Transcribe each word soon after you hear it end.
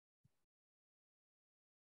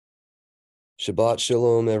Shabbat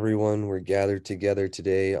Shalom, everyone. We're gathered together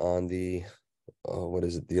today on the,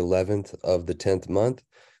 the 11th of the 10th month,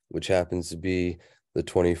 which happens to be the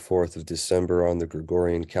 24th of December on the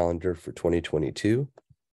Gregorian calendar for 2022.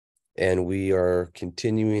 And we are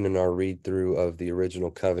continuing in our read through of the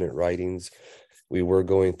original covenant writings. We were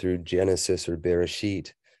going through Genesis or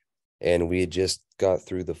Bereshit, and we had just got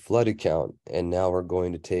through the flood account. And now we're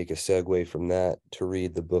going to take a segue from that to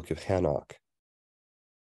read the Book of Enoch,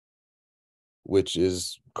 which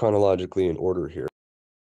is chronologically in order here.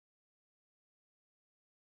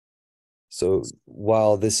 So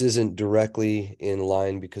while this isn't directly in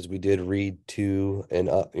line, because we did read to and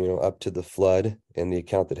up, up to the flood and the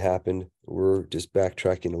account that happened, we're just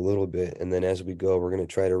backtracking a little bit. And then as we go, we're going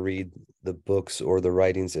to try to read the books or the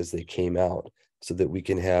writings as they came out so that we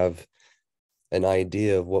can have an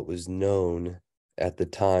idea of what was known at the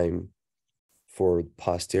time for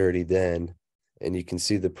posterity then. And you can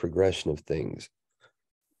see the progression of things.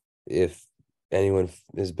 If anyone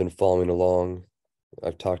has been following along,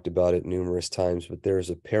 I've talked about it numerous times, but there's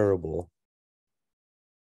a parable.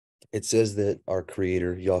 It says that our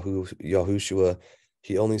creator, Yahushua,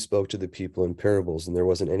 he only spoke to the people in parables, and there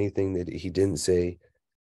wasn't anything that he didn't say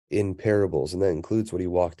in parables, and that includes what he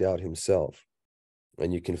walked out himself.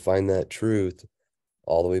 And you can find that truth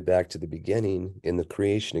all the way back to the beginning in the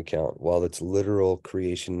creation account. While it's literal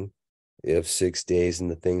creation of 6 days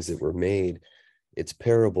and the things that were made, it's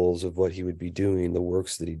parables of what he would be doing, the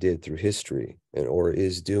works that he did through history or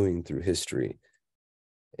is doing through history.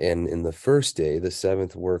 And in the first day, the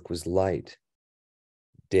seventh work was light,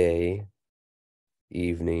 day,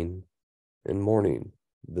 evening, and morning,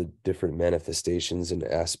 the different manifestations and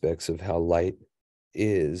aspects of how light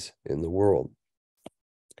is in the world.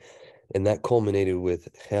 And that culminated with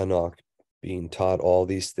Chanok being taught all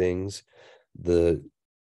these things, the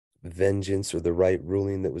vengeance or the right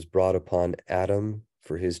ruling that was brought upon Adam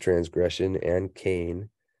for his transgression and Cain,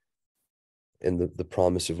 and the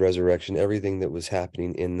promise of resurrection, everything that was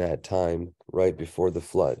happening in that time right before the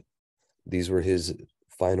flood. These were his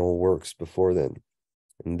final works before then.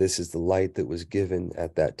 And this is the light that was given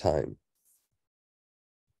at that time.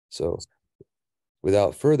 So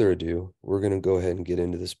without further ado, we're going to go ahead and get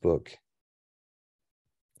into this book.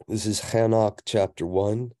 This is Chanok chapter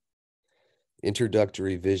 1,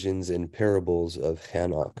 Introductory Visions and Parables of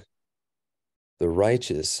Chanok, the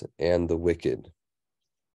righteous and the wicked.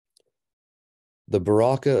 The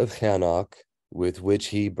Baraka of Chanok, with which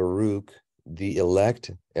he Baruch, the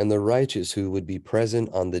elect and the righteous who would be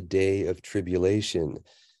present on the day of tribulation,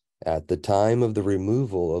 at the time of the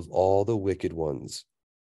removal of all the wicked ones.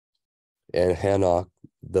 And Chanok,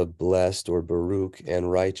 the blessed or Baruch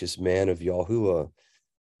and righteous man of Yahuwah,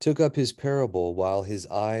 took up his parable while his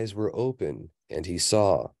eyes were open, and he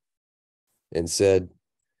saw, and said,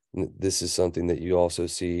 this is something that you also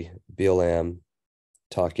see Bilam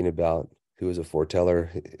talking about, who was a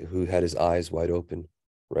foreteller, who had his eyes wide open,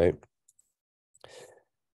 right?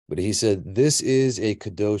 But he said, this is a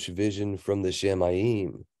kadosh vision from the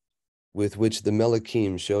Shamayim, with which the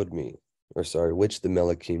Melachim showed me, which the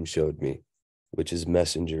Melachim showed me, which is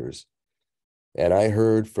messengers. And I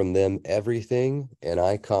heard from them everything, and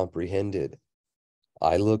I comprehended.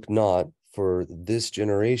 I look not for this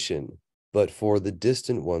generation, but for the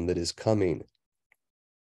distant one that is coming.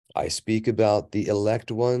 I speak about the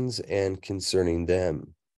elect ones and concerning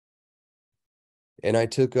them. And I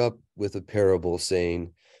took up with a parable,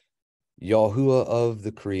 saying, Yahuwah of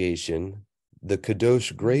the creation, the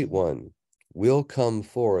Kadosh Great One, will come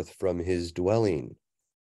forth from his dwelling.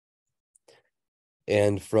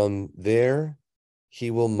 And from there he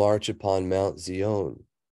will march upon Mount Zion,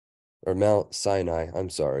 or Mount Sinai,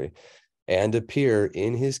 and appear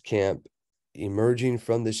in his camp, emerging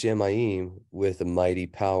from the Shamayim with a mighty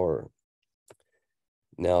power.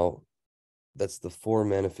 Now, that's the four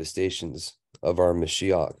manifestations of our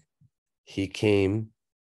Mashiach. He came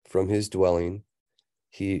from his dwelling.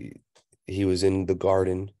 He was in the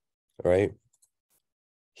garden, right?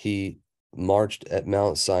 He marched at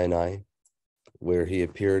Mount Sinai, where he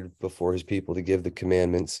appeared before his people to give the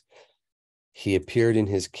commandments. He appeared in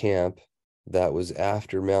his camp. That was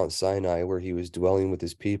after Mount Sinai, where he was dwelling with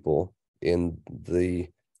his people in the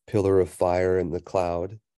pillar of fire and the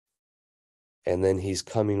cloud. And then he's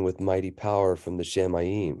coming with mighty power from the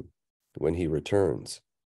Shamayim when he returns.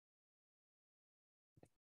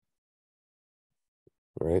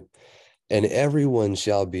 Right? And everyone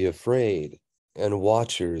shall be afraid, and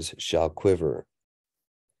watchers shall quiver.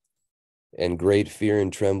 And great fear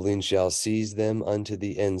and trembling shall seize them unto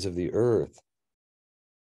the ends of the earth.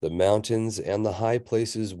 The mountains and the high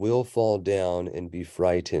places will fall down and be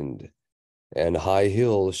frightened, And high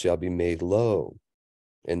hills shall be made low,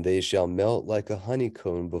 and they shall melt like a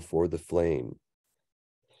honeycomb before the flame.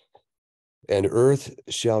 And earth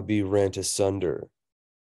shall be rent asunder,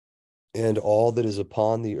 and all that is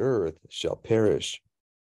upon the earth shall perish.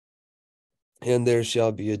 And there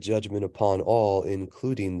shall be a judgment upon all,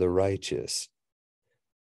 including the righteous.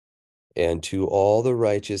 And to all the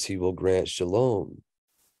righteous he will grant shalom.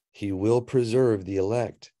 He will preserve the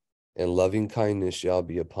elect, and loving kindness shall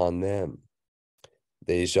be upon them.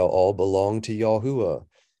 They shall all belong to Yahuwah,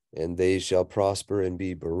 and they shall prosper and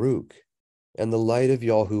be Baruch, and the light of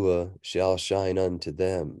Yahuwah shall shine unto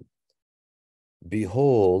them.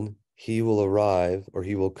 Behold, he will arrive, or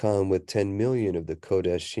he will come with 10 million of the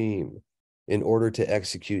Kodeshim, in order to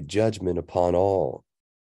execute judgment upon all.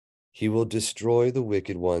 He will destroy the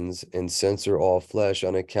wicked ones and censor all flesh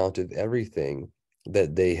on account of everything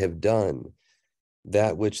that they have done,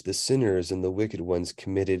 that which the sinners and the wicked ones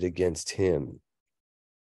committed against him.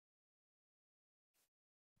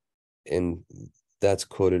 And that's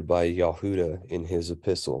quoted by Yahuda in his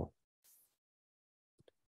epistle.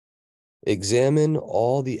 Examine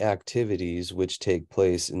all the activities which take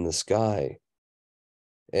place in the sky,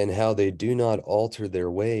 and how they do not alter their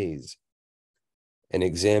ways. And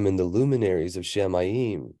examine the luminaries of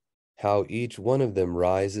Shemayim, how each one of them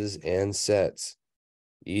rises and sets.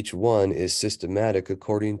 Each one is systematic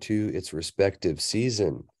according to its respective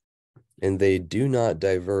season, and they do not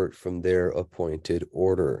divert from their appointed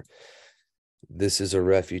order. This is a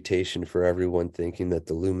refutation for everyone thinking that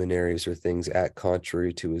the luminaries are things act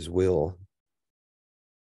contrary to his will.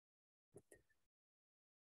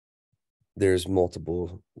 There's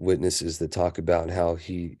multiple witnesses that talk about how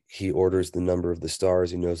he orders the number of the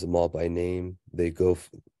stars. He knows them all by name. They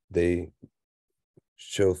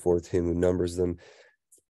show forth him who numbers them,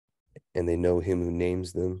 and they know him who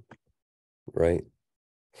names them, right?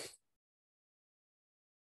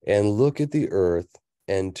 And look at the earth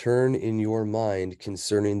and turn in your mind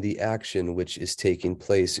concerning the action which is taking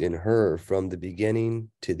place in her from the beginning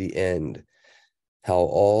to the end, how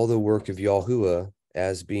all the work of Yahuwah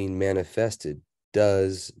as being manifested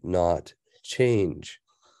does not change.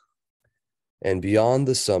 And beyond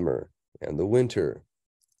the summer and the winter,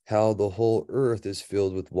 how the whole earth is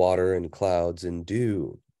filled with water and clouds and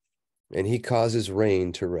dew, and he causes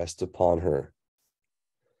rain to rest upon her.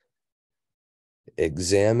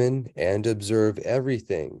 Examine and observe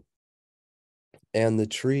everything, and the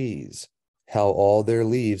trees, how all their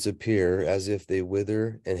leaves appear as if they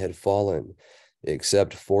wither and had fallen,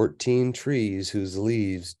 except 14 trees whose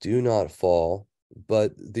leaves do not fall,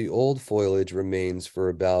 but the old foliage remains for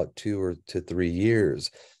about 2 to 3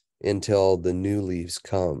 years until the new leaves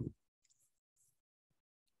come.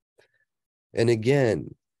 And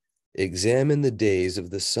again, examine the days of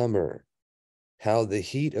the summer, how the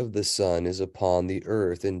heat of the sun is upon the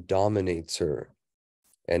earth and dominates her.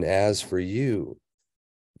 And as for you,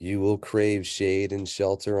 you will crave shade and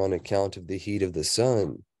shelter on account of the heat of the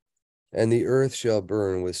sun, and the earth shall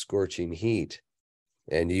burn with scorching heat,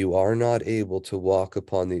 and you are not able to walk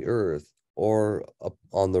upon the earth or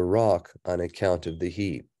on the rock on account of the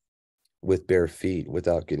heat with bare feet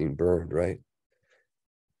without getting burned, right?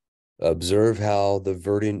 Observe how the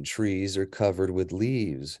verdant trees are covered with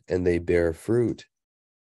leaves and they bear fruit.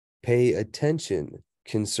 Pay attention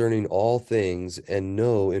concerning all things and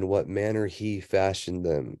know in what manner he fashioned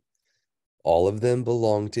them. All of them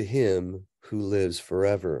belong to him who lives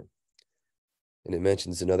forever. And it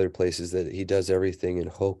mentions in other places that he does everything in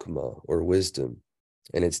Hokmah, or wisdom,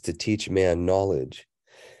 and it's to teach man knowledge.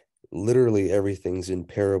 Literally everything's in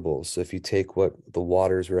parables. So if you take what the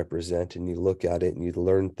waters represent and you look at it and you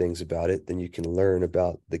learn things about it, then you can learn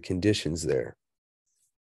about the conditions there.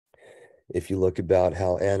 If you look about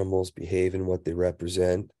how animals behave and what they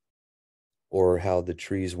represent, or how the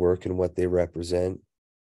trees work and what they represent,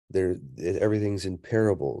 everything's in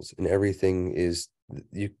parables, and everything is,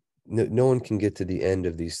 no one can get to the end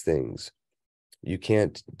of these things. You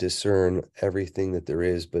can't discern everything that there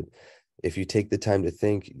is, but if you take the time to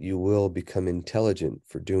think, you will become intelligent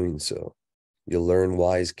for doing so. You'll learn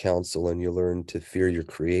wise counsel, and you'll learn to fear your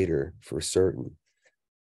creator for certain.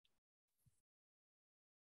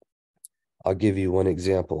 I'll give you one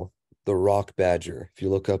example. The rock badger. If you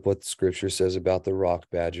look up what the scripture says about the rock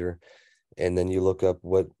badger, and then you look up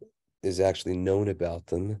what is actually known about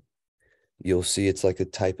them, you'll see it's like a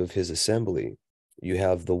type of his assembly. You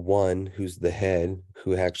have the one who's the head,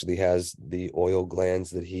 who actually has the oil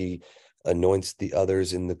glands that he anoints the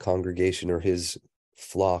others in the congregation or his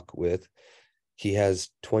flock with. He has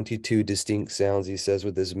 22 distinct sounds, he says,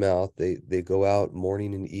 with his mouth. They go out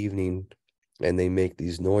morning and evening, and they make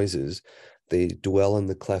these noises. they dwell in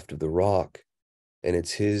the cleft of the rock, and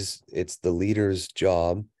it's the leader's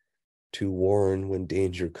job to warn when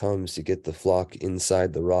danger comes, to get the flock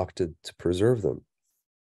inside the rock to preserve them.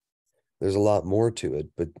 There's a lot more to it,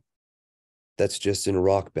 but that's just in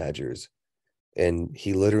rock badgers. And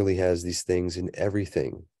he literally has these things in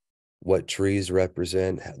everything. What trees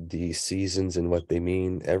represent, the seasons and what they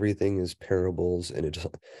mean, everything is parables, and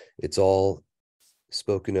it's all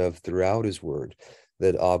spoken of throughout his word,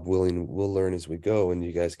 that Ob willing we'll learn as we go, and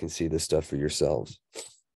you guys can see this stuff for yourselves.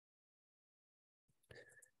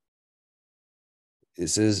 It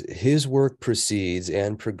says, his work proceeds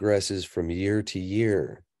and progresses from year to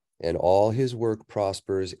year, and all his work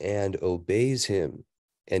prospers and obeys him,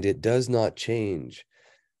 and it does not change,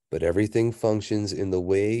 but everything functions in the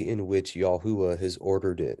way in which Yahuwah has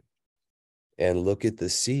ordered it. And look at the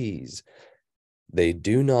seas. They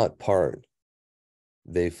do not part.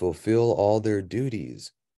 They fulfill all their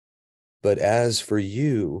duties. But as for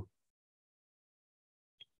you,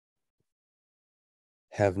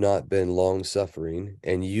 have not been long-suffering,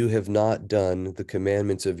 and you have not done the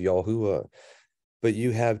commandments of Yahuwah, but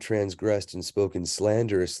you have transgressed and spoken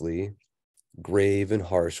slanderously, grave and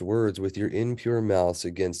harsh words with your impure mouths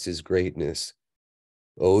against his greatness.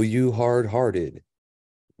 O you hard-hearted,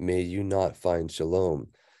 may you not find shalom.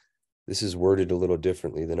 This is worded a little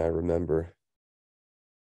differently than I remember.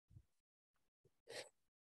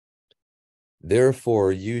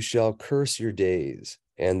 Therefore you shall curse your days,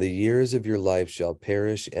 and the years of your life shall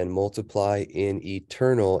perish and multiply in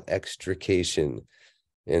eternal extrication,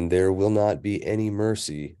 and there will not be any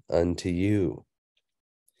mercy unto you.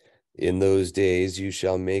 In those days you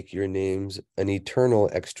shall make your names an eternal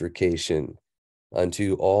extrication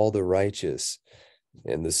unto all the righteous,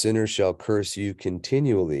 and the sinner shall curse you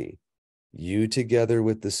continually, you together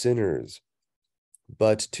with the sinners.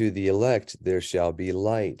 But to the elect there shall be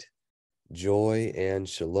light, joy, and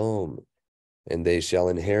shalom, and they shall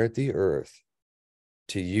inherit the earth.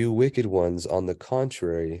 To you wicked ones, on the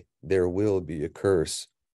contrary, there will be a curse.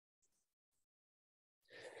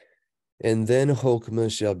 And then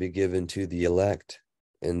Chokmah shall be given to the elect,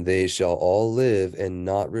 and they shall all live and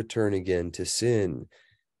not return again to sin,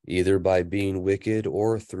 either by being wicked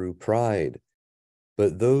or through pride.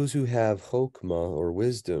 But those who have Chokmah, or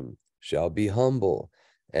wisdom, shall be humble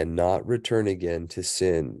and not return again to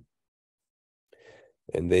sin.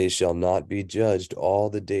 And they shall not be judged all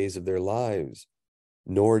the days of their lives,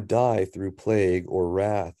 nor die through plague or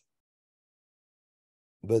wrath.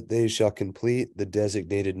 But they shall complete the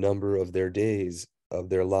designated number of their days of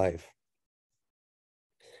their life.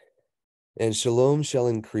 And shalom shall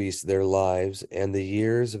increase their lives, and the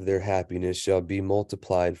years of their happiness shall be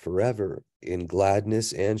multiplied forever in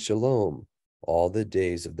gladness and shalom all the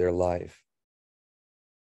days of their life.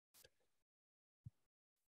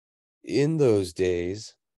 In those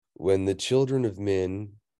days, when the children of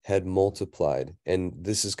men had multiplied, and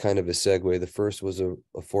this is kind of a segue. The first was a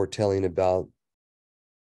foretelling about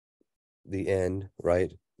the end,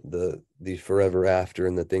 right? The forever after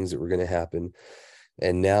and the things that were going to happen.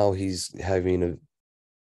 And now he's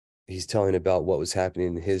telling about what was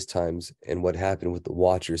happening in his times and what happened with the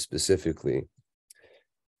Watchers specifically.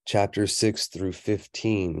 Chapter 6 through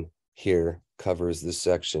 15 here covers this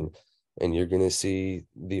section. And you're going to see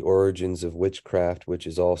the origins of witchcraft, which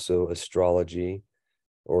is also astrology,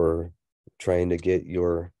 or trying to get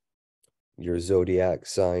your zodiac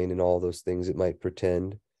sign and all those things it might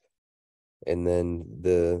pretend. And then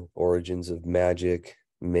the origins of magic,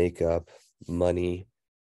 makeup, money,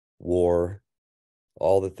 war,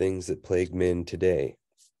 all the things that plague men today.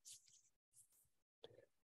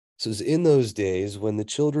 So in those days, when the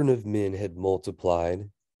children of men had multiplied,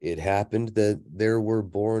 it happened that there were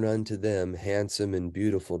born unto them handsome and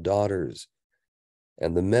beautiful daughters,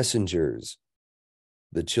 and the messengers,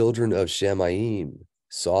 the children of Shemaim,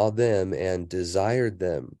 saw them and desired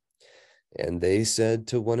them, and they said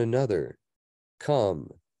to one another, Come,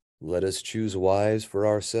 let us choose wives for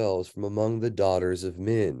ourselves from among the daughters of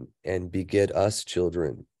men, and beget us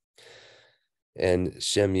children. And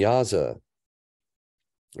Samyaza,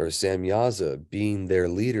 being their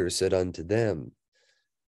leader, said unto them,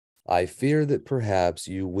 I fear that perhaps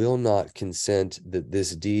you will not consent that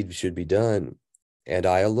this deed should be done, and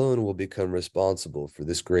I alone will become responsible for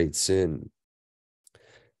this great sin.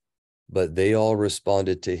 But they all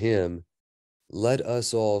responded to him, Let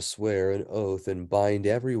us all swear an oath and bind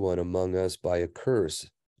everyone among us by a curse,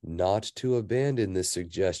 not to abandon this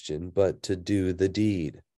suggestion, but to do the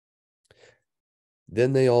deed.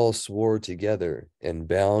 Then they all swore together and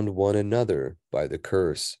bound one another by the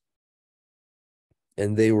curse.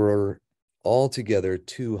 And they were altogether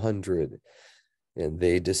 200, and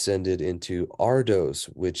they descended into Ardos,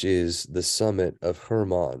 which is the summit of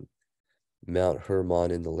Hermon, Mount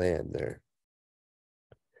Hermon in the land there.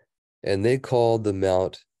 And they called the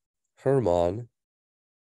Mount Hermon,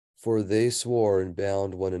 for they swore and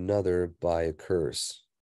bound one another by a curse.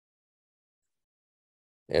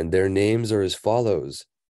 And their names are as follows: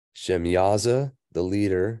 Shemyaza, the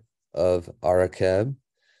leader of Arakeb;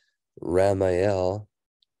 Ramael,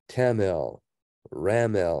 Tamel,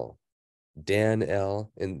 Ramel,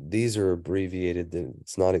 Dan-el, and these are abbreviated.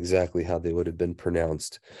 It's not exactly how they would have been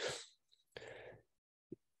pronounced.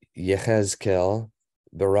 Yehezkel,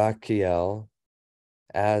 Barakiel,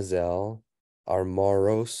 Azel,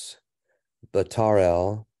 Armaros,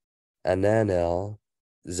 Batarel, Ananel,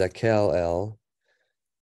 Zakel-el,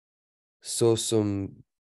 Sosum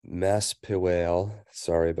Maspewel,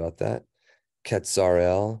 sorry about that,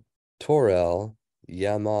 Ketzarel, Torel,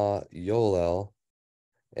 Yama-yolel,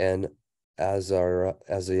 and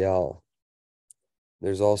Azael.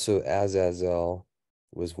 There's also Azazel,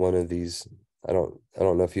 was one of these. I don't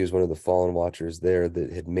know if he was one of the fallen watchers there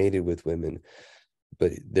that had mated with women,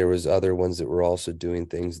 but there was other ones that were also doing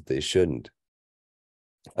things that they shouldn't.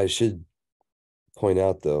 I should point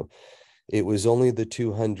out, though, it was only the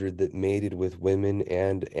 200 that mated with women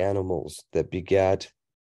and animals that begat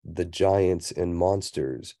the giants and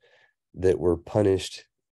monsters that were punished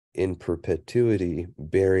in perpetuity,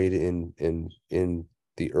 buried in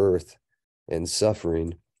the earth and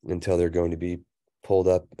suffering until they're going to be pulled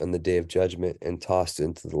up on the day of judgment and tossed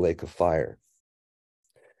into the lake of fire.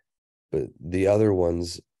 But the other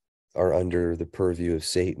ones are under the purview of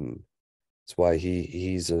Satan. That's why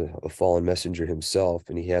he's a fallen messenger himself,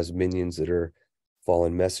 and he has minions that are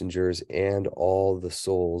fallen messengers, and all the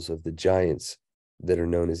souls of the giants that are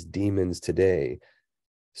known as demons today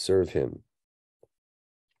serve him.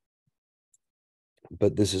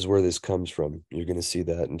 But this is where this comes from. You're going to see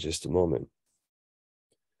that in just a moment.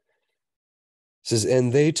 It says,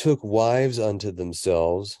 and they took wives unto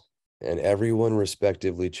themselves, and everyone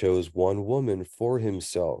respectively chose one woman for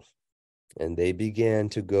himself. And they began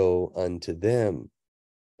to go unto them,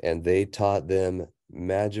 and they taught them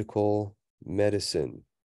magical medicine,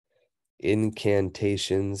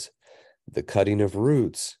 incantations, the cutting of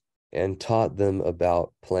roots, and taught them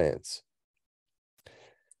about plants.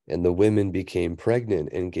 And the women became pregnant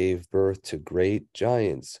and gave birth to great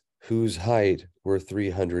giants, whose height were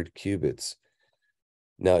 300 cubits.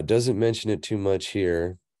 Now, it doesn't mention it too much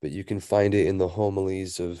here, but you can find it in the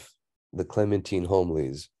homilies of the Clementine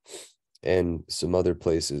homilies and some other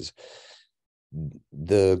places.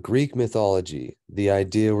 The Greek mythology, the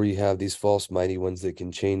idea where you have these false mighty ones that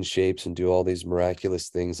can change shapes and do all these miraculous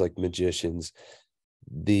things like magicians,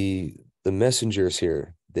 the messengers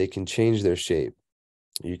here, they can change their shape.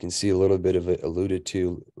 You can see a little bit of it alluded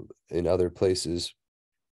to in other places,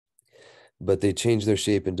 but they changed their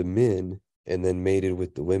shape into men and then mated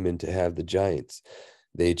with the women to have the giants.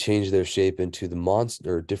 They changed their shape into the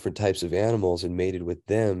monster, or different types of animals, and mated with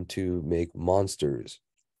them to make monsters.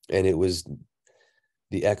 And it was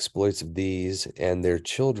the exploits of these and their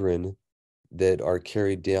children that are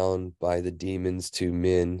carried down by the demons to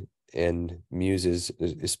men and muses,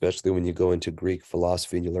 especially when you go into Greek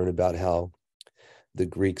philosophy and you learn about how the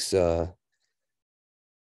Greeks, they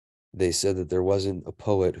said that there wasn't a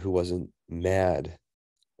poet who wasn't mad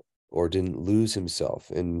or didn't lose himself.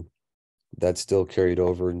 And that's still carried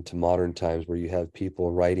over into modern times, where you have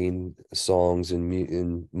people writing songs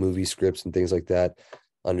and movie scripts and things like that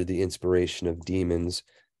under the inspiration of demons,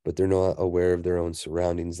 but they're not aware of their own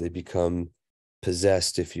surroundings. They become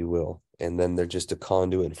possessed, if you will, and then they're just a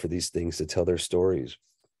conduit for these things to tell their stories.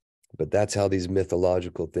 But that's how these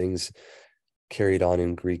mythological things carried on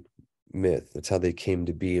in Greek myth. That's how they came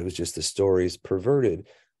to be. It was just the stories perverted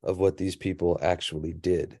of what these people actually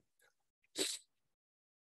did.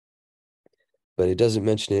 But it doesn't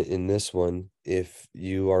mention it in this one. If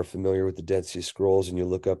you are familiar with the Dead Sea Scrolls and you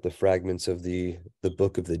look up the fragments of the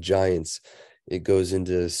Book of the Giants, it goes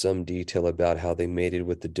into some detail about how they mated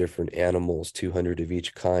with the different animals, 200 of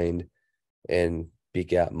each kind, and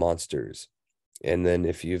begat monsters. And then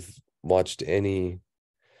if you've watched any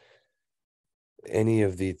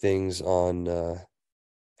of the things on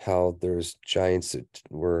how there's giants that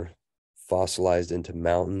were fossilized into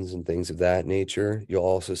mountains and things of that nature, you'll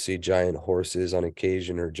also see giant horses on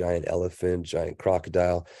occasion, or giant elephant, giant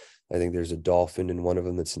crocodile. I think there's a dolphin in one of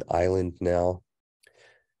them that's an island now.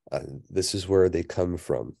 This is where they come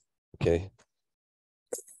from, okay?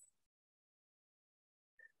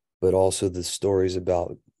 But also the stories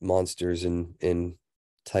about monsters and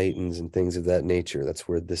titans and things of that nature, that's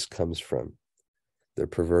where this comes from. They're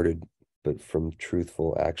perverted but from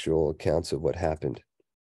truthful, actual accounts of what happened.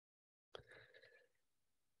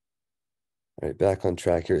 All right, back on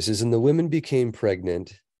track here. It says, and the women became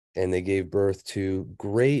pregnant, and they gave birth to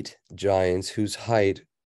great giants whose height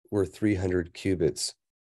were 300 cubits.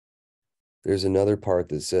 There's another part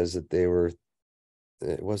that says that they were,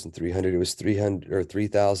 it wasn't 300, it was 300 or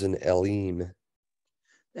 3,000 elim.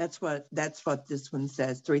 That's what this one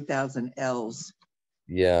says, 3,000 L's.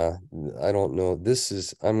 Yeah, I don't know. This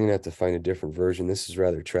is, I'm gonna have to find a different version. This is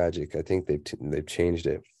rather tragic. I think they've changed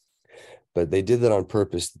it, but they did that on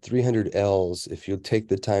purpose. The 300 L's, if you take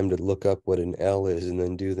the time to look up what an L is and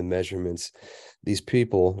then do the measurements, these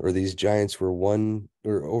people or these giants were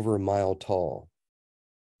over a mile tall,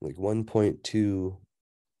 like 1.2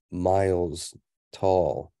 miles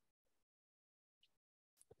tall.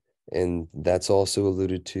 And that's also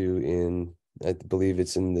alluded to in, I believe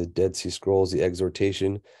it's in the Dead Sea Scrolls, the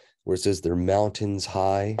exhortation, where it says they're mountains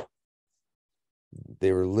high.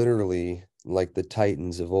 They were literally like the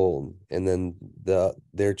Titans of old. And then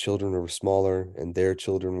their children were smaller, and their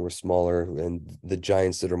children were smaller, and the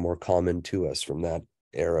giants that are more common to us from that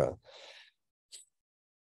era.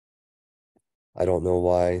 I don't know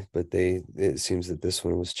why, but it seems that this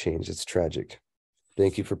one was changed. It's tragic.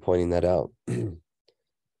 Thank you for pointing that out.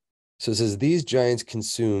 So it says, these giants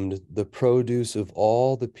consumed the produce of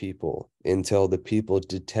all the people until the people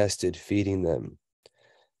detested feeding them.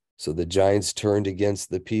 So the giants turned against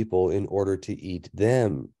the people in order to eat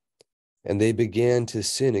them. And they began to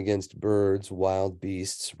sin against birds, wild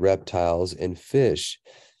beasts, reptiles, and fish.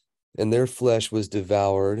 And their flesh was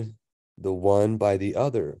devoured, the one by the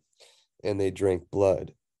other, and they drank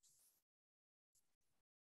blood.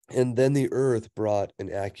 And then the earth brought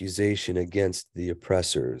an accusation against the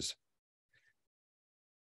oppressors.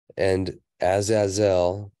 And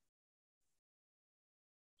Azazel,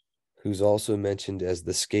 who's also mentioned as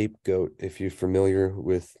the scapegoat, if you're familiar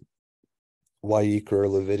with Wayikra or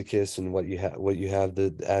Leviticus and what you have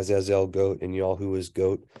the Azazel goat and Yahuwah's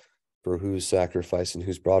goat, for who's sacrificed and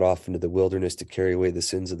who's brought off into the wilderness to carry away the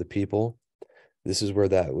sins of the people. This is where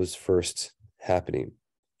that was first happening.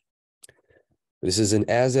 This is an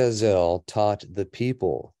Azazel taught the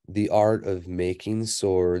people the art of making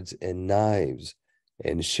swords and knives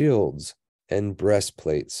and shields and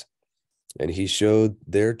breastplates. And he showed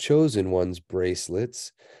their chosen ones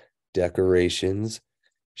bracelets, decorations,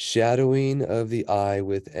 shadowing of the eye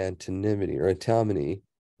with antimony,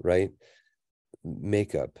 right?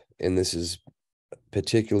 Makeup. And this is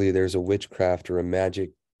particularly, there's a witchcraft or a magic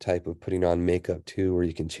type of putting on makeup too, where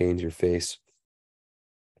you can change your face.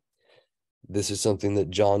 This is something that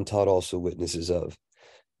John taught also witnesses of.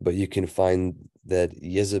 But you can find that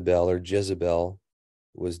Jezebel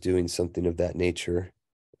was doing something of that nature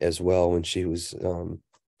as well when she was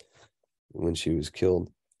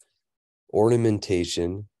killed.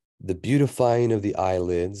 Ornamentation, the beautifying of the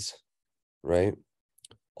eyelids, right?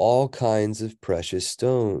 All kinds of precious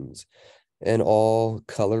stones, and all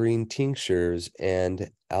coloring tinctures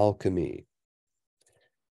and alchemy.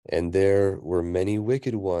 And there were many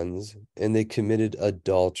wicked ones, and they committed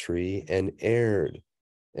adultery and erred,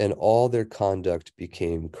 and all their conduct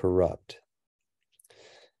became corrupt.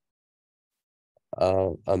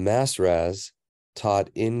 Amasraz taught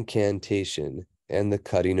incantation and the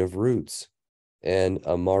cutting of roots, and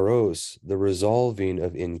Amaros, the resolving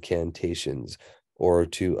of incantations, or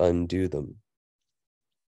to undo them.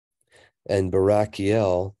 And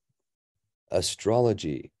Barakiel,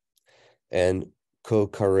 astrology, and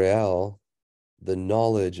Kokareel, the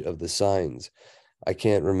knowledge of the signs. I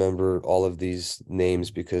can't remember all of these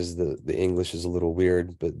names because the English is a little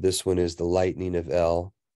weird, but this one is the lightning of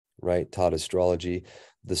El, right? Taught astrology.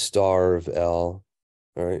 The star of El,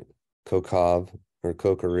 all right? Kokav or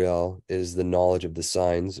Kokareel is the knowledge of the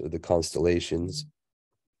signs or the constellations.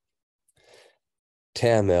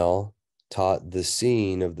 Tamel taught the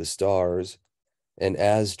seeing of the stars, and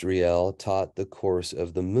Asdriel taught the course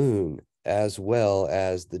of the moon, as well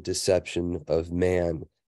as the deception of man,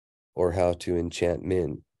 or how to enchant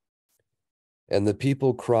men. And the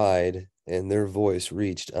people cried, and their voice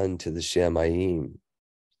reached unto the Shamayim.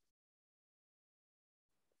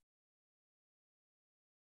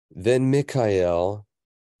 Then Michael,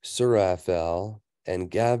 Seraphel,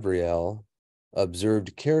 and Gabriel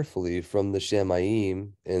observed carefully from the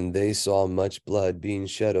Shamayim, and they saw much blood being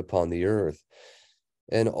shed upon the earth,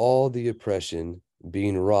 and all the oppression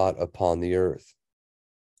being wrought upon the earth.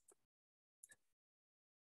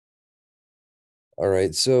 All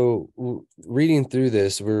right, so reading through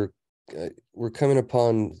this, we're coming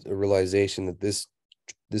upon a realization that this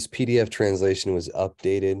PDF translation was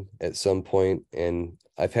updated at some point, and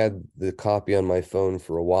I've had the copy on my phone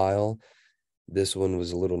for a while. This one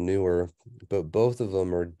was a little newer, but both of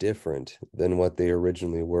them are different than what they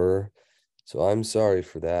originally were. So I'm sorry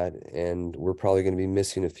for that. And we're probably going to be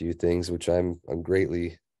missing a few things, which I'm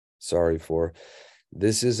greatly sorry for.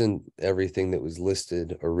 This isn't everything that was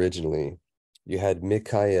listed originally. You had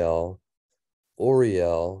Michael,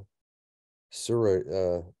 Oriel,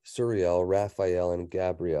 Suriel, Raphael, and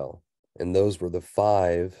Gabriel. And those were the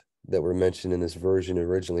five that were mentioned in this version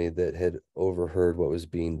originally that had overheard what was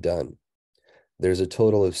being done. There's a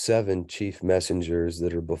total of 7 chief messengers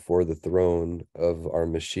that are before the throne of our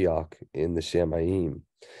Mashiach in the Shamayim.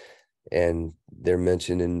 And they're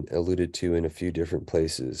mentioned and alluded to in a few different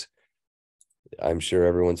places. I'm sure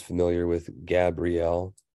everyone's familiar with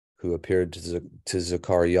Gabriel, who appeared to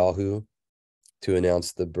Zechariah to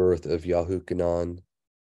announce the birth of Yahuchanan,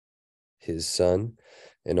 his son,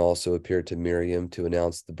 and also appeared to Miriam to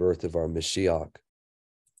announce the birth of our Mashiach.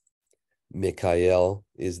 Michael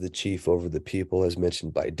is the chief over the people, as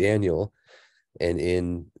mentioned by Daniel. And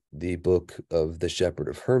in the book of the Shepherd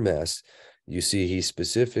of Hermas, you see he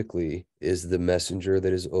specifically is the messenger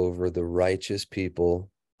that is over the righteous people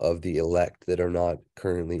of the elect that are not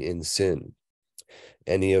currently in sin.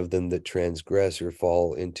 Any of them that transgress or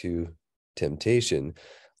fall into temptation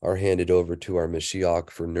are handed over to our Mashiach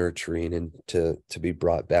for nurturing and to be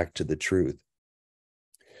brought back to the truth.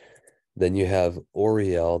 Then you have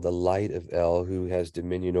Oriel, the light of El, who has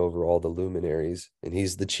dominion over all the luminaries, and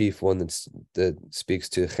he's the chief one that speaks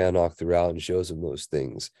to Chanok throughout and shows him those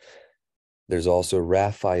things. There's also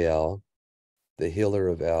Raphael, the healer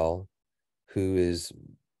of El, who is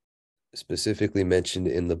specifically mentioned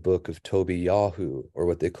in the book of Tobiyahu, or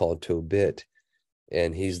what they call Tobit,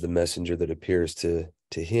 and he's the messenger that appears to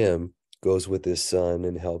him, goes with his son,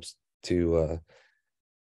 and helps to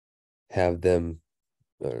have them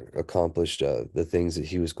accomplished the things that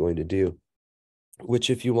he was going to do,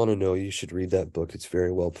 which if you want to know, you should read that book. It's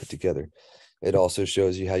very well put together. It also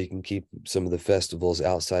shows you how you can keep some of the festivals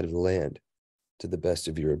outside of the land to the best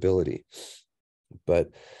of your ability.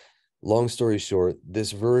 But long story short,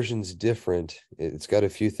 this version's different. It's got a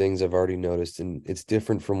few things I've already noticed, and it's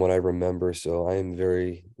different from what I remember. So I am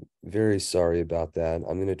very, very sorry about that.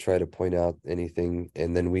 I'm going to try to point out anything,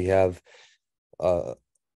 and then we have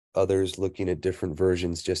others looking at different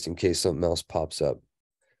versions just in case something else pops up.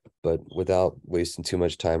 But without wasting too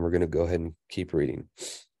much time, we're going to go ahead and keep reading.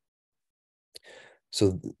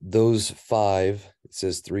 So those 5, it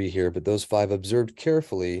says 3 here, but those 5 observed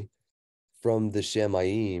carefully from the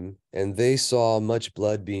Shamayim, and they saw much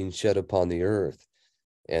blood being shed upon the earth,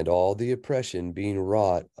 and all the oppression being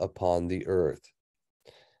wrought upon the earth.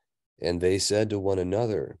 And they said to one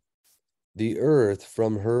another, the earth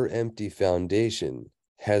from her empty foundation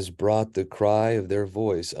has brought the cry of their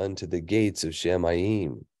voice unto the gates of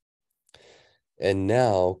Shamayim. And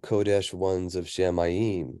now, Kodesh ones of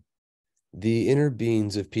Shamayim, the inner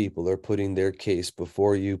beings of people are putting their case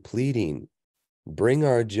before you, pleading, bring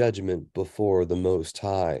our judgment before the Most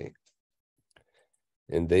High.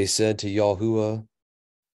 And they said to Yahuwah,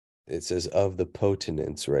 it says of the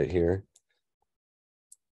potentates right here.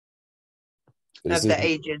 Of the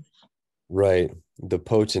ages. Right. The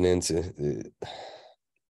potentates,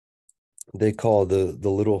 they call the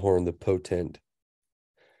little horn the potent,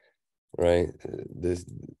 right?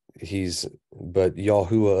 But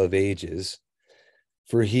Yahuwah of ages,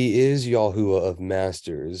 for he is Yahuwah of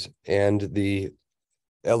masters, and the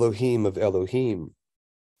Elohim of Elohim,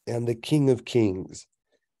 and the King of kings,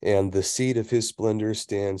 and the seat of his splendor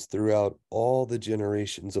stands throughout all the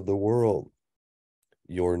generations of the world.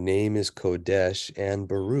 Your name is Kodesh and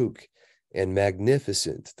Baruch, and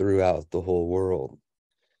magnificent throughout the whole world.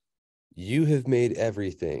 You have made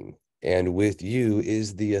everything, and with you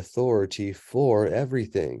is the authority for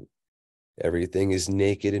everything. Everything is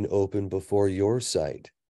naked and open before your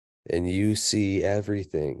sight, and you see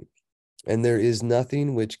everything, and there is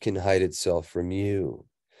nothing which can hide itself from you.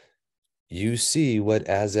 You see what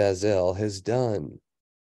Azazel has done,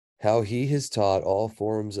 how he has taught all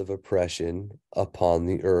forms of oppression upon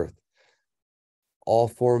the earth. All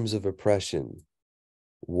forms of oppression,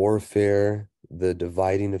 warfare, the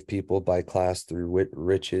dividing of people by class through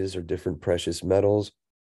riches or different precious metals,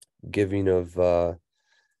 giving of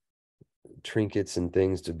trinkets and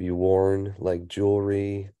things to be worn like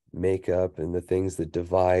jewelry, makeup, and the things that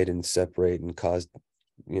divide and separate and cause,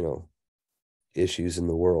 issues in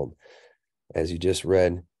the world. As you just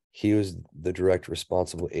read, he was the direct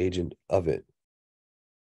responsible agent of it.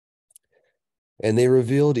 And they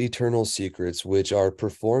revealed eternal secrets which are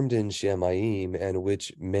performed in Shamayim and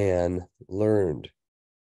which man learned.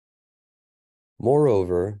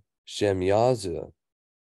 Moreover, Shemyaza,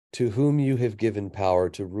 to whom you have given power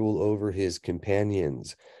to rule over his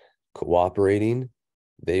companions. Cooperating,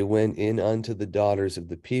 they went in unto the daughters of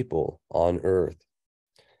the people on earth,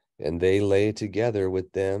 and they lay together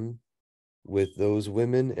with them, with those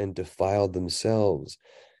women, and defiled themselves,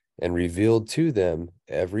 and revealed to them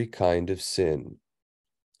every kind of sin.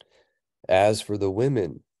 As for the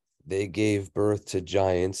women, they gave birth to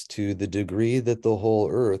giants to the degree that the whole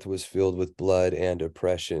earth was filled with blood and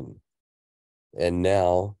oppression. And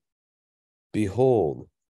now, behold,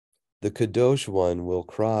 the Kadosh one will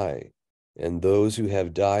cry, and those who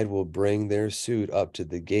have died will bring their suit up to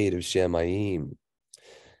the gate of Shamayim.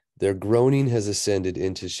 Their groaning has ascended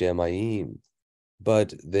into Shamayim,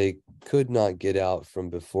 but they could not get out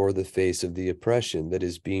from before the face of the oppression that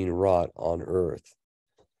is being wrought on earth.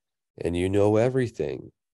 And you know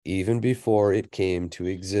everything, even before it came to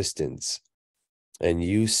existence. And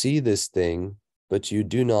you see this thing, but you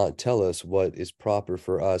do not tell us what is proper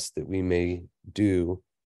for us that we may do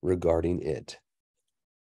regarding it.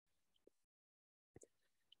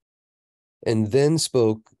 And then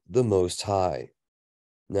spoke the Most High.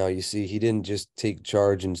 Now, you see, he didn't just take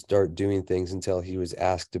charge and start doing things until he was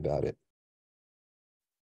asked about it.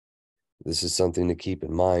 This is something to keep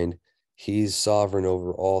in mind. He's sovereign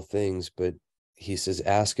over all things, but he says,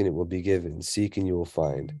 ask and it will be given, seek and you will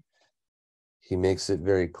find. He makes it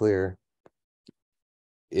very clear.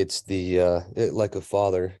 It's like a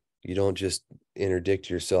father, you don't just interdict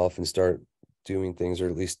yourself and start doing things, or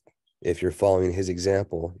at least if you're following his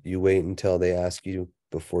example, you wait until they ask you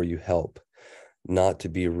before you help. Not to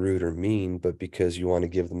be rude or mean, but because you want to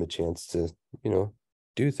give them a chance to,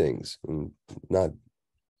 do things, and not,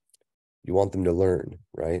 you want them to learn,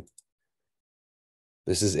 right?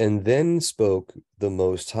 This is, and then spoke the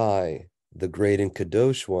Most High, the great and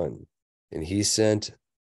Kadosh one, and he sent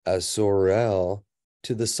Asorel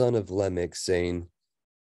to the son of Lamech, saying,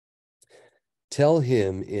 tell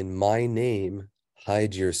him in my name,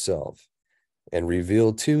 hide yourself, and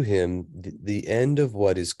reveal to him the end of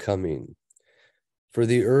what is coming. For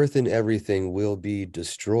the earth and everything will be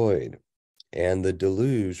destroyed, and the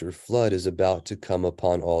deluge or flood is about to come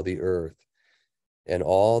upon all the earth, and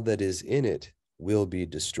all that is in it will be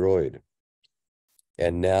destroyed.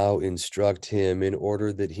 And now instruct him in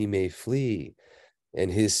order that he may flee, and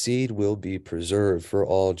his seed will be preserved for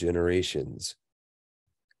all generations.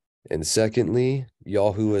 And secondly,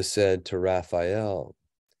 Yahuwah said to Raphael,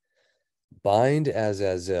 bind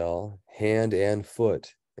Azazel hand and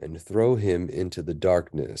foot, and throw him into the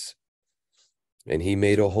darkness. And he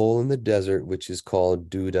made a hole in the desert, which is called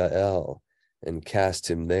Dudael, and cast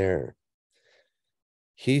him there.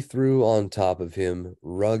 He threw on top of him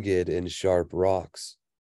rugged and sharp rocks,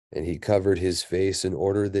 and he covered his face in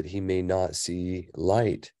order that he may not see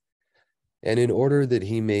light, and in order that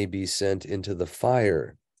he may be sent into the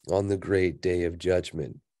fire on the great day of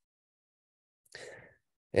judgment.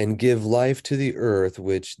 And give life to the earth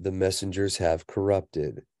which the messengers have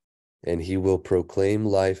corrupted, and he will proclaim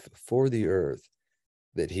life for the earth,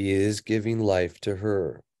 that he is giving life to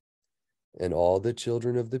her. And all the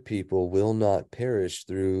children of the people will not perish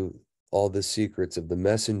through all the secrets of the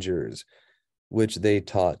messengers, which they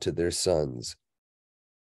taught to their sons.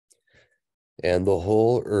 And the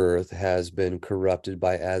whole earth has been corrupted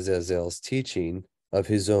by Azazel's teaching of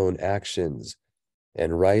his own actions,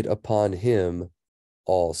 and write upon him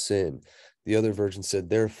all sin. The other version said,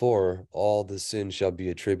 therefore, all the sin shall be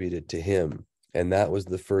attributed to him. And that was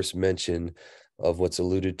the first mention of what's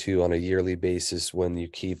alluded to on a yearly basis when you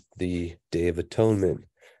keep the Day of Atonement.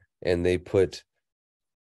 And they put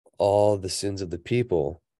all the sins of the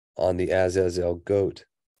people on the Azazel goat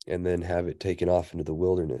and then have it taken off into the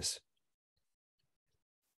wilderness.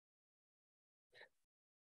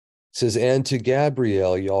 It says, and to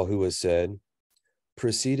Gabriel, Yahuwah said,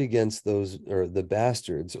 proceed against those, or the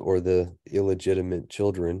bastards, or the illegitimate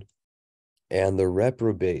children, and the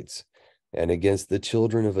reprobates, and against the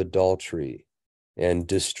children of adultery, and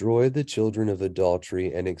destroy the children of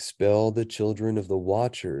adultery, and expel the children of the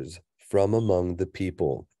watchers from among the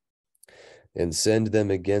people, and send them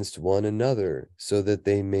against one another, so that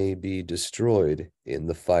they may be destroyed in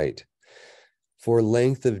the fight. For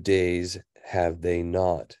length of days have they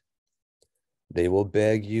not. They will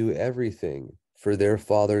beg you everything for their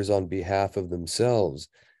fathers on behalf of themselves,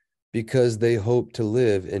 because they hope to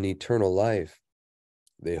live an eternal life.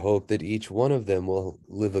 They hope that each one of them will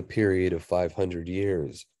live a period of 500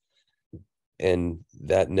 years. And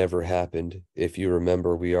that never happened. If you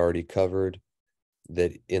remember, we already covered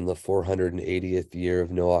that in the 480th year of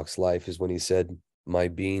Noach's life is when he said, my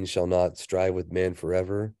being shall not strive with man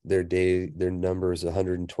forever. Their number is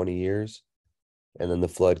 120 years. And then the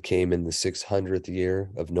flood came in the 600th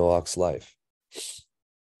year of Noach's life.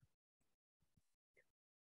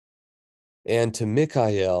 And to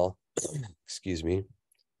Mikael, excuse me,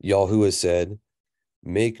 Yahuwah said,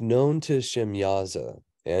 make known to Shemyaza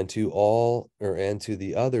and to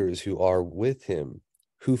the others who are with him,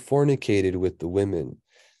 who fornicated with the women,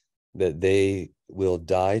 that they will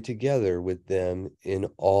die together with them in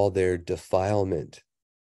all their defilement.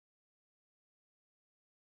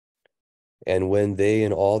 And when they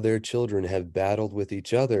and all their children have battled with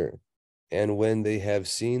each other, and when they have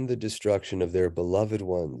seen the destruction of their beloved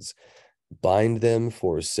ones, bind them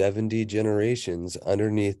for 70 generations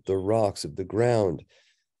underneath the rocks of the ground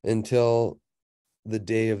until the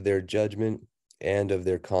day of their judgment and of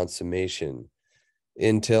their consummation,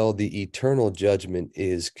 until the eternal judgment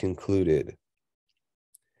is concluded.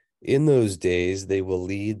 In those days, they will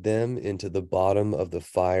lead them into the bottom of the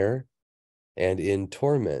fire and in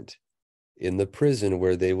torment, in the prison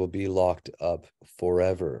where they will be locked up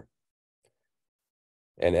forever.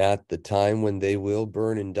 And at the time when they will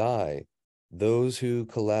burn and die, those who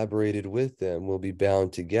collaborated with them will be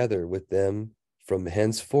bound together with them from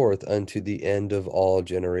henceforth unto the end of all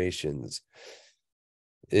generations.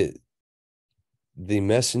 The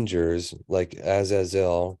messengers, like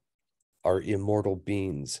Azazel, are immortal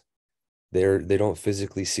beings. They don't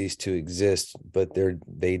physically cease to exist, but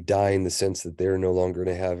they die in the sense that they're no longer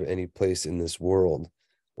going to have any place in this world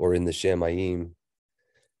or in the Shamayim.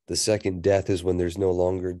 The second death is when there's no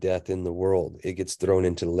longer death in the world. It gets thrown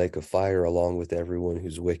into the lake of fire along with everyone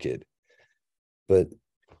who's wicked. But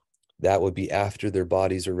that would be after their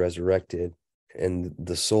bodies are resurrected and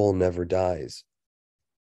the soul never dies.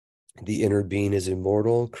 The inner being is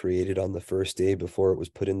immortal, created on the first day before it was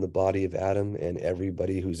put in the body of Adam and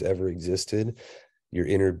everybody who's ever existed. Your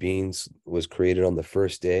inner beings was created on the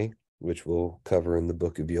first day, which we'll cover in the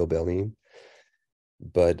Book of Enoch.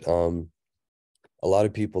 But a lot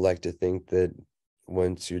of people like to think that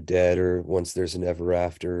once you're dead or once there's an ever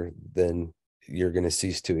after, then you're going to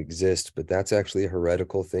cease to exist. But that's actually a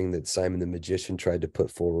heretical thing that Simon the Magician tried to put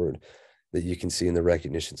forward, that you can see in the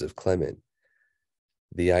recognitions of Clement.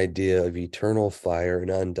 The idea of eternal fire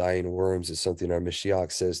and undying worms is something our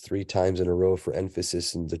Mashiach says 3 times in a row for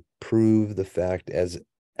emphasis and to prove the fact as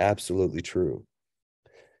absolutely true.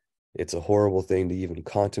 It's a horrible thing to even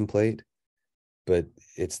contemplate, but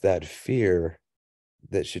it's that fear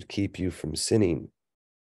that should keep you from sinning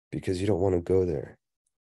because you don't want to go there.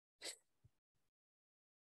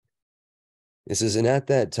 It says, and at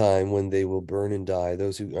that time when they will burn and die,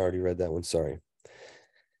 those who already read that one, sorry,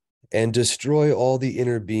 and destroy all the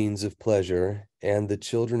inner beings of pleasure and the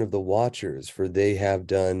children of the watchers, for they have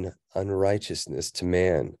done unrighteousness to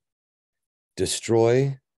man.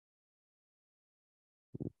 Destroy,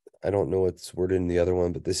 I don't know what's worded in the other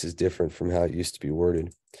one, but this is different from how it used to be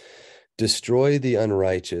worded. Destroy the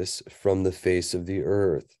unrighteous from the face of the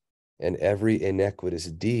earth, and every iniquitous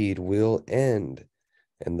deed will end,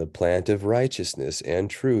 and the plant of righteousness and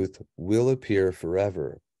truth will appear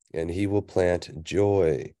forever, and he will plant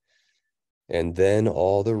joy. And then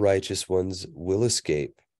all the righteous ones will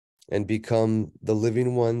escape and become the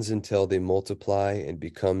living ones until they multiply and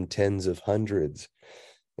become tens of hundreds.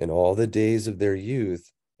 And all the days of their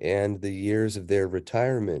youth and the years of their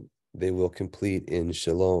retirement they will complete in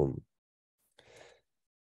shalom.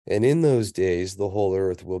 And in those days the whole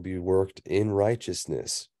earth will be worked in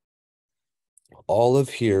righteousness, all of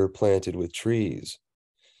here planted with trees,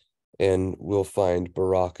 and will find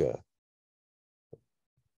baraka.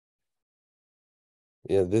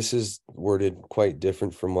 Yeah, this is worded quite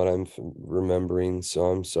different from what I'm remembering, so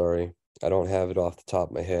I'm sorry. I don't have it off the top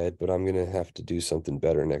of my head, but I'm going to have to do something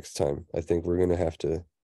better next time. I think we're going to have to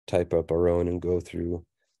type up our own and go through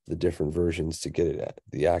the different versions to get it at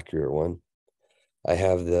the accurate one. I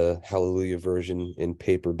have the Hallelujah version in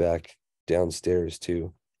paperback downstairs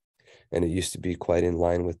too, and it used to be quite in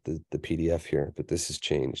line with the PDF here, but this has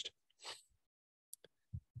changed.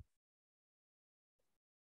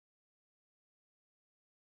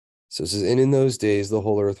 So it says, and in those days, the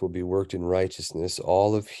whole earth will be worked in righteousness,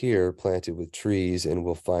 all of here planted with trees, and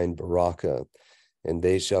will find baraka. And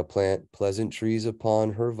they shall plant pleasant trees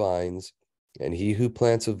upon her vines, and he who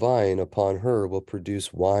plants a vine upon her will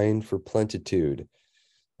produce wine for plenitude.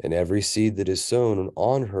 And every seed that is sown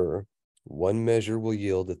on her, 1 measure will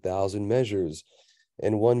yield 1,000 measures,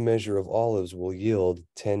 and 1 measure of olives will yield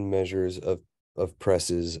 10 measures of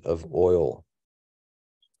presses of oil.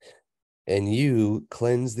 And you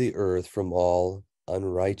cleanse the earth from all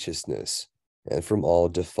unrighteousness, and from all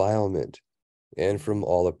defilement, and from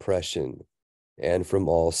all oppression, and from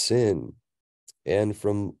all sin, and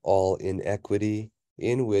from all inequity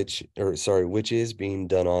which is being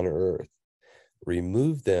done on earth.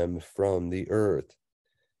 Remove them from the earth.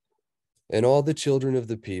 And all the children of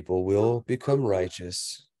the people will become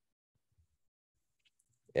righteous,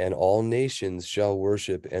 and all nations shall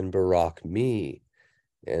worship and barak me,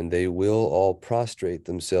 and they will all prostrate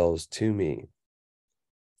themselves to me.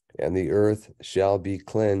 And the earth shall be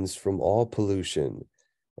cleansed from all pollution,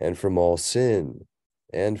 and from all sin,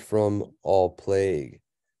 and from all plague,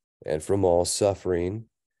 and from all suffering.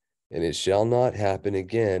 And it shall not happen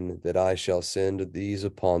again that I shall send these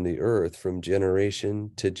upon the earth from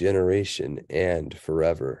generation to generation and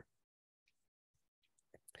forever.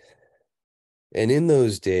 And in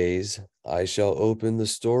those days I shall open the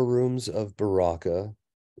storerooms of Baraka,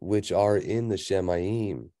 which are in the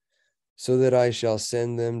Shemaim, so that I shall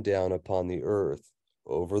send them down upon the earth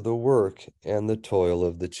over the work and the toil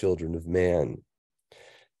of the children of man.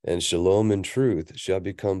 And shalom and truth shall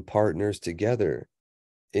become partners together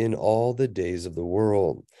in all the days of the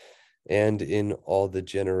world and in all the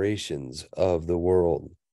generations of the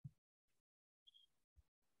world.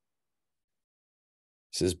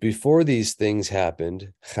 It says, before these things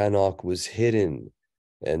happened, Chanok was hidden,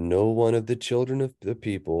 and no one of the children of the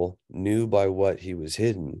people knew by what he was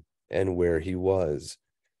hidden and where he was.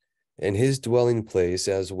 And his dwelling place,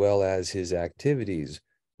 as well as his activities,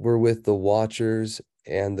 were with the watchers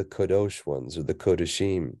and the Kadosh ones, or the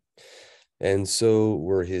Kodashim. And so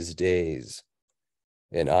were his days.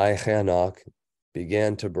 And I, Chanok,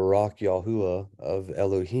 began to barak Yahuwah of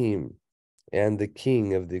Elohim, and the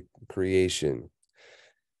King of the creation.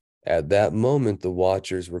 At that moment, the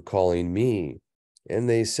watchers were calling me, and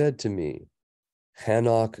they said to me,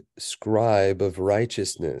 Chanok, scribe of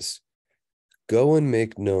righteousness, go and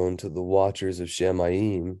make known to the watchers of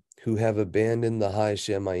Shemaim, who have abandoned the high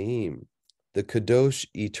Shemaim, the Kadosh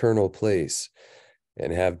eternal place,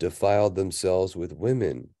 and have defiled themselves with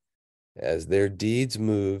women, as their deeds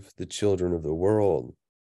move the children of the world,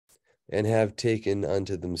 and have taken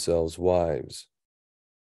unto themselves wives.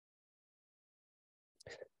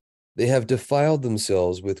 They have defiled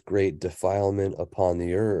themselves with great defilement upon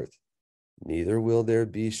the earth. Neither will there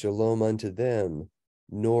be shalom unto them,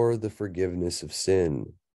 nor the forgiveness of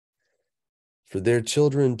sin. For their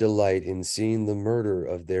children delight in seeing the murder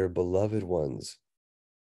of their beloved ones.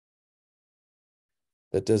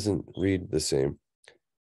 That doesn't read the same.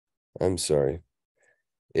 I'm sorry.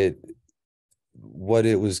 What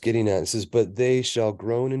it was getting at, it says, but they shall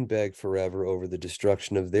groan and beg forever over the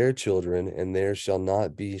destruction of their children, and there shall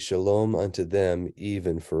not be shalom unto them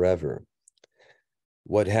even forever.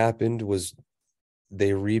 What happened was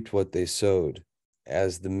they reaped what they sowed,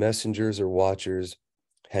 as the messengers or watchers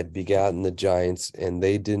had begotten the giants, and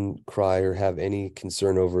they didn't cry or have any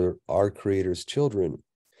concern over our Creator's children,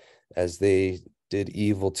 as they did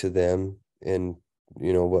evil to them. And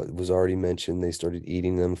what was already mentioned, they started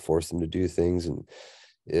eating them, forced them to do things, and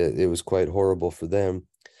it was quite horrible for them.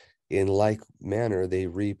 In like manner, they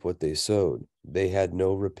reap what they sowed. They had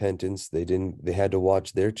no repentance. They had to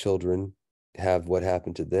watch their children have what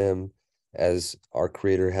happened to them, as our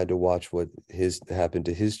Creator had to watch what happened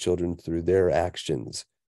to his children through their actions.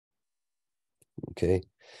 Okay.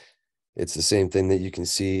 It's the same thing that you can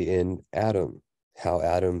see in Adam, how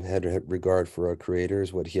Adam had regard for our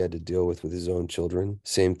Creators, what he had to deal with his own children.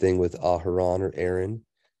 Same thing with Aharon or Aaron,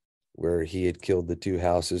 where he had killed the two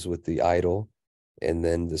houses with the idol, and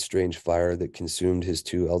then the strange fire that consumed his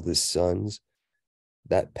two eldest sons.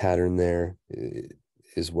 That pattern there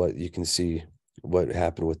is what you can see what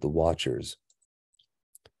happened with the watchers.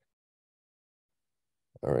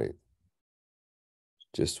 All right.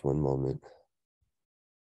 Just one moment.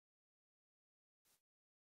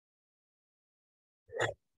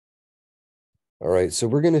 All right, so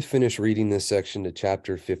we're going to finish reading this section to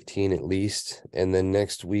chapter 15 at least, and then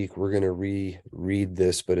next week we're going to reread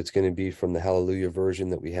this, but it's going to be from the Hallelujah version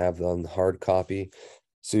that we have on the hard copy,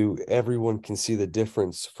 so everyone can see the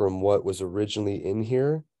difference from what was originally in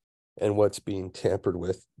here and what's being tampered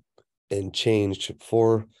with and changed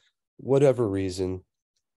for whatever reason,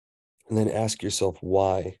 and then ask yourself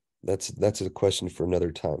why. That's a question for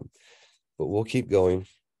another time, but we'll keep going.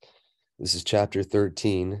 This is chapter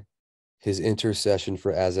 13. His intercession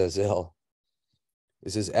for Azazel.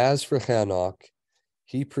 It says, as for Chanok,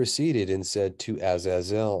 he proceeded and said to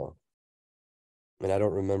Azazel, and I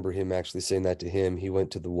don't remember him actually saying that to him. He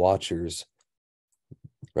went to the watchers,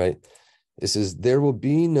 right? It says, there will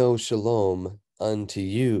be no shalom unto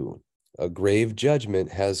you. A grave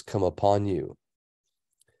judgment has come upon you.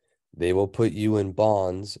 They will put you in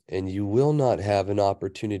bonds, and you will not have an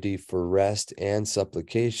opportunity for rest and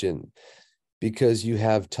supplication, because you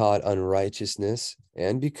have taught unrighteousness,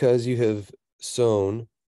 and because you have sown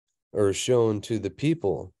or shown to the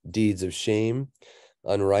people deeds of shame,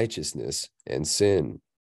 unrighteousness, and sin.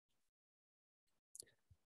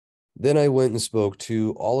 Then I went and spoke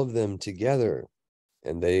to all of them together,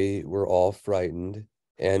 and they were all frightened,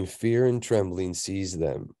 and fear and trembling seized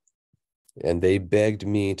them. And they begged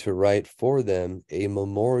me to write for them a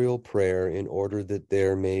memorial prayer in order that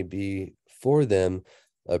there may be for them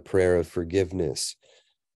a prayer of forgiveness,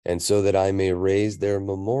 and so that I may raise their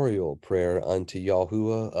memorial prayer unto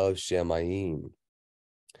Yahuwah of Shamayim.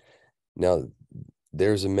 Now,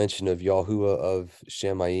 there's a mention of Yahuwah of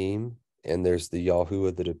Shamayim, and there's the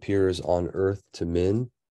Yahuwah that appears on earth to men,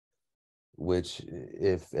 which,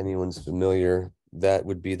 if anyone's familiar, that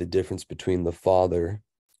would be the difference between the Father,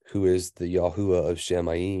 who is the Yahuwah of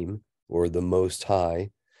Shamayim, or the Most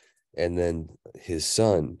High, and then his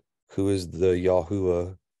Son, who is the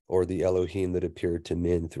Yahuwah, or the Elohim that appeared to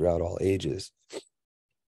men throughout all ages.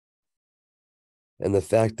 And the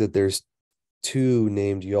fact that there's two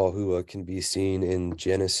named Yahuwah can be seen in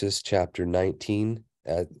Genesis chapter 19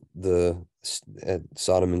 at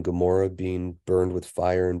Sodom and Gomorrah being burned with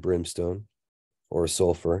fire and brimstone or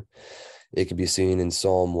sulfur. It can be seen in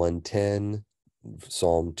Psalm 110,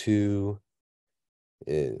 Psalm 2.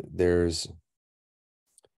 There's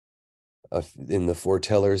in the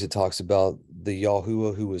foretellers, it talks about the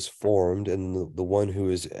Yahuwah who was formed and the one who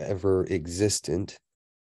is ever existent.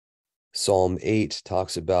 Psalm 8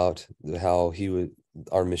 talks about how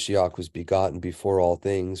our Mashiach was begotten before all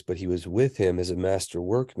things, but he was with him as a master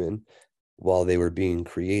workman while they were being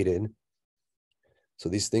created. So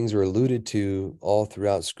these things are alluded to all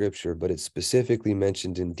throughout Scripture, but it's specifically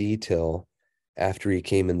mentioned in detail after he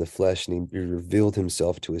came in the flesh and he revealed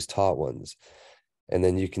himself to his taught ones. And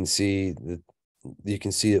then you can see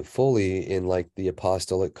it fully in like the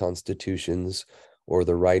apostolic constitutions or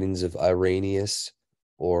the writings of Irenaeus,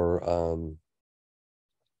 or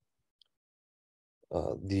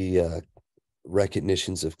the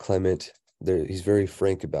recognitions of Clement. He's very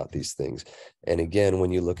frank about these things. And again,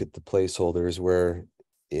 when you look at the placeholders, where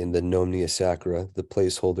in the Nomnia Sacra, the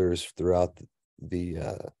placeholders throughout the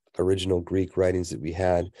original Greek writings that we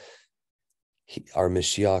had, our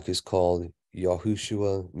Mashiach is called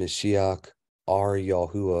Yahushua Mashiach, our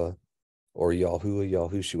Yahuwah, or Yahuwah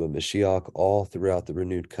Yahushua Mashiach, all throughout the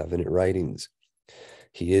renewed covenant writings.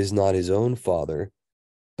 He is not his own father,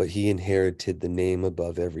 but he inherited the name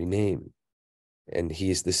above every name. And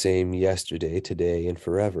he's the same yesterday, today, and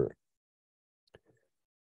forever.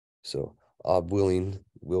 So, ob willing,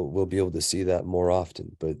 we'll be able to see that more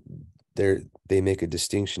often. But they make a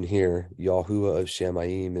distinction here. Yahuwah of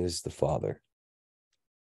Shamayim is the Father.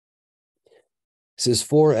 It says,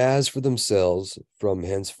 for as for themselves, from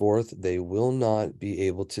henceforth they will not be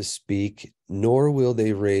able to speak, nor will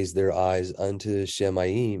they raise their eyes unto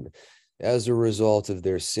Shamayim, as a result of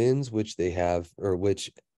their sins which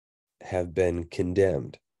have been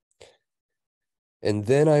condemned. And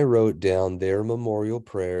then I wrote down their memorial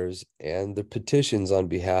prayers and the petitions on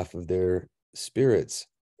behalf of their spirits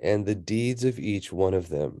and the deeds of each one of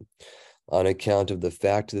them, on account of the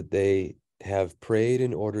fact that they have prayed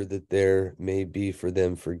in order that there may be for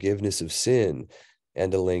them forgiveness of sin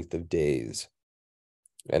and a length of days.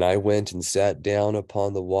 And I went and sat down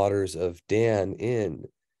upon the waters of Dan,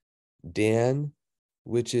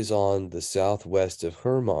 which is on the southwest of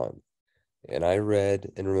Hermon. And I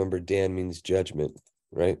read, and remember, Dan means judgment,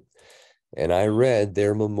 right? And I read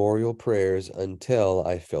their memorial prayers until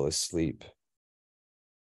I fell asleep.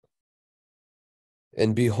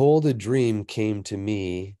 And behold, a dream came to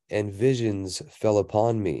me, and visions fell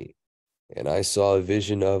upon me. And I saw a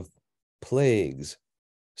vision of plagues,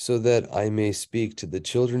 so that I may speak to the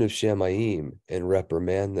children of Shamayim and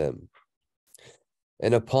reprimand them.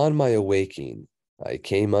 And upon my awaking, I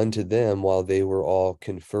came unto them while they were all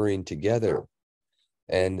conferring together.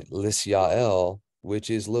 And Lisyael, which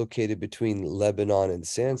is located between Lebanon and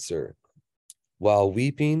Sansar, while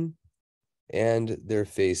weeping, and their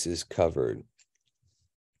faces covered.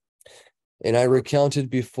 And I recounted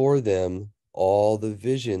before them all the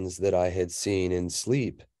visions that I had seen in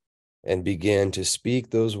sleep, and began to speak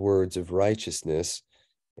those words of righteousness,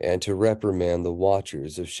 and to reprimand the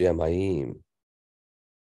watchers of Shamayim.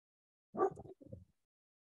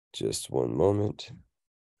 Just one moment.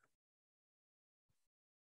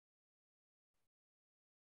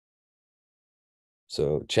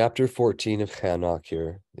 So chapter 14 of Chanok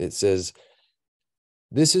here, it says,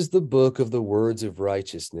 this is the book of the words of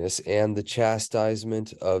righteousness and the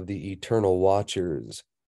chastisement of the eternal watchers,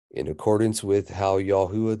 in accordance with how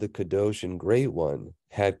Yahuwah the Kadosh and Great One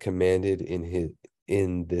had commanded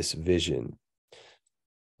in this vision.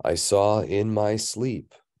 I saw in my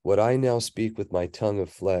sleep What I now speak with my tongue of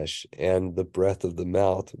flesh and the breath of the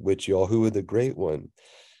mouth, which Yahuwah the Great One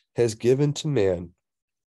has given to man,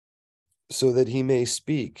 so that he may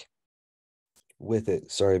speak with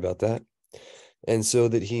it. Sorry about that. And so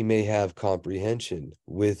that he may have comprehension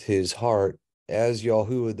with his heart, as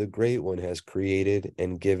Yahuwah the Great One has created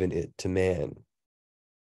and given it to man.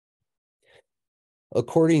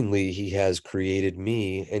 Accordingly, he has created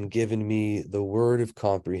me and given me the word of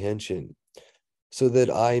comprehension, so that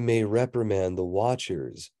I may reprimand the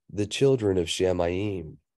watchers, the children of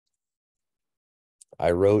Shamayim.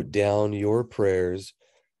 I wrote down your prayers,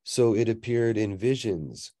 so it appeared in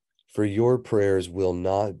visions, for your prayers will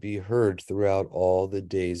not be heard throughout all the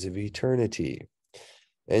days of eternity,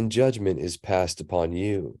 and judgment is passed upon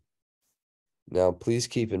you. Now, please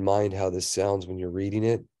keep in mind how this sounds when you're reading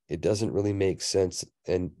it. It doesn't really make sense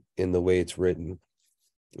in the way it's written.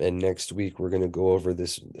 And next week, we're going to go over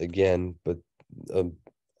this again, but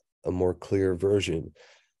a more clear version,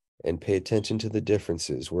 and pay attention to the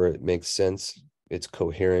differences where it makes sense. It's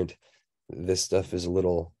coherent. This stuff is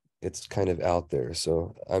it's kind of out there.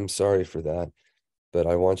 So I'm sorry for that, but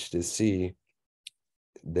I want you to see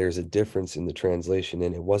there's a difference in the translation,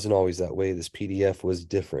 and it wasn't always that way. This PDF was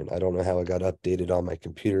different. I don't know how it got updated on my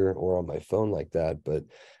computer or on my phone like that, but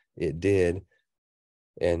it did.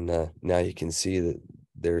 And now you can see that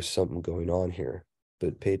there's something going on here.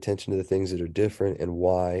 But pay attention to the things that are different and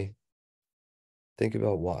why. Think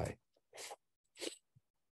about why.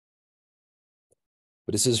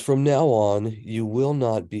 But it says, from now on, you will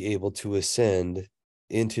not be able to ascend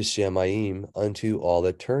into Shamayim unto all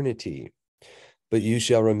eternity, but you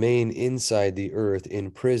shall remain inside the earth,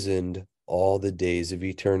 imprisoned all the days of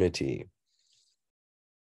eternity.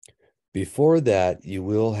 Before that, you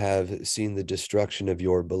will have seen the destruction of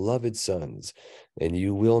your beloved sons, and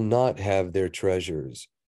you will not have their treasures,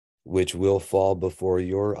 which will fall before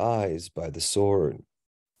your eyes by the sword.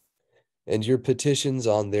 And your petitions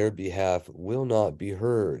on their behalf will not be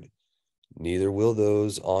heard, neither will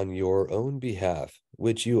those on your own behalf,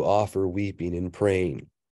 which you offer weeping and praying.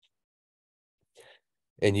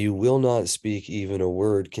 And you will not speak even a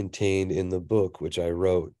word contained in the book which I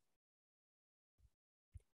wrote.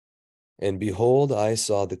 And behold, I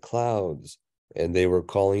saw the clouds, and they were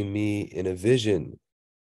calling me in a vision,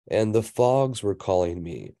 and the fogs were calling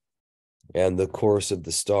me, and the course of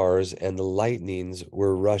the stars and the lightnings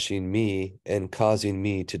were rushing me and causing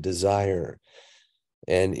me to desire.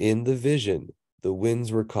 And in the vision, the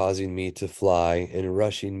winds were causing me to fly and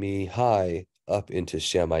rushing me high up into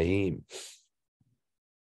Shamayim.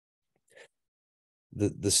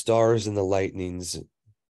 The stars and the lightnings,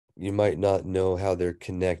 you might not know how they're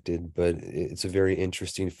connected, but it's a very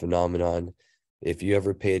interesting phenomenon. If you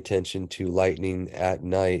ever pay attention to lightning at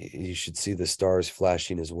night, you should see the stars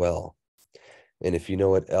flashing as well. And if you know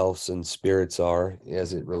what elves and spirits are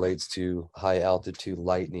as it relates to high altitude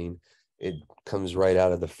lightning, it comes right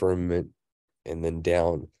out of the firmament and then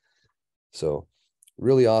down. So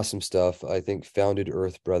really awesome stuff. I think Founded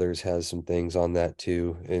Earth Brothers has some things on that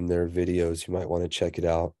too in their videos. You might want to check it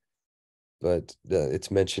out. But it's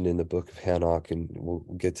mentioned in the Book of Enoch, and we'll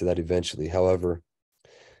get to that eventually. However,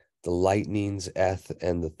 the lightnings,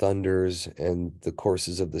 and the thunders, and the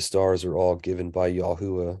courses of the stars are all given by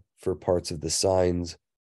Yahuwah for parts of the signs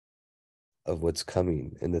of what's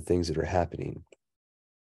coming and the things that are happening.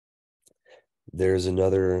 There's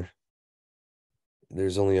only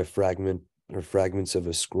a fragment or fragments of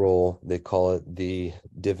a scroll. They call it the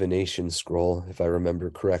divination scroll, if I remember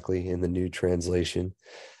correctly, in the new translation.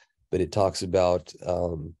 But it talks about,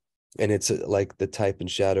 and it's like the type and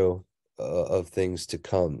shadow of things to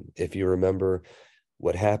come. If you remember,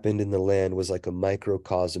 what happened in the land was like a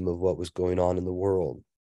microcosm of what was going on in the world.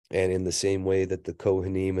 And in the same way that the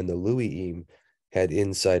Kohanim and the Lui'im had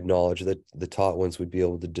inside knowledge, that the taught ones would be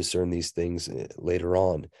able to discern these things later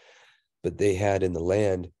on. But they had in the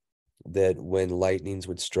land that when lightnings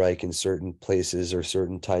would strike in certain places or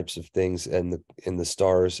certain types of things, and the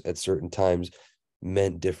stars at certain times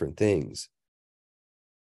meant different things.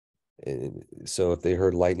 And so if they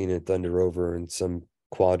heard lightning and thunder over in some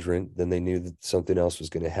quadrant, then they knew that something else was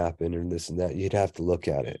going to happen, or this and that. You'd have to look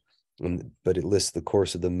at it. But it lists the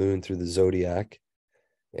course of the moon through the zodiac,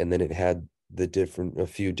 and then it had a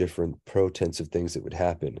few different portents of things that would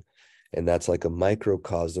happen. And that's like a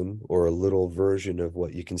microcosm or a little version of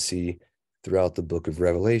what you can see throughout the book of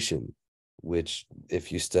Revelation, which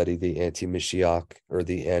if you study the anti-Mashiach or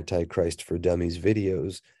the Antichrist for Dummies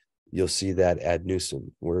videos, you'll see that ad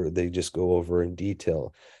nusum, where they just go over in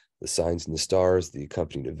detail the signs and the stars, the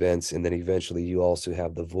accompanying events, and then eventually you also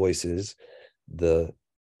have the voices, the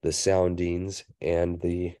soundings, and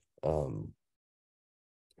the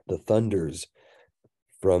the thunders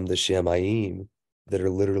from the Shamayim that are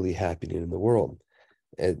literally happening in the world.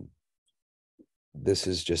 And this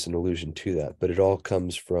is just an allusion to that, but it all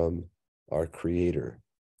comes from our Creator.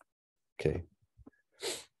 Okay.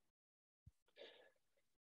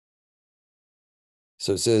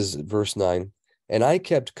 So it says, verse 9, and I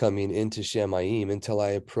kept coming into Shamayim until I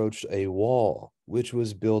approached a wall, which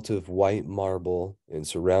was built of white marble and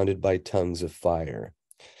surrounded by tongues of fire.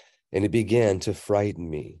 And it began to frighten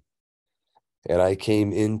me. And I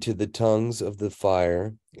came into the tongues of the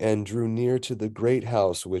fire and drew near to the great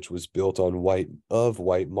house, which was built on white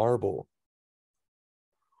marble.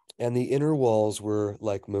 And the inner walls were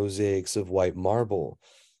like mosaics of white marble,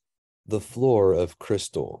 the floor of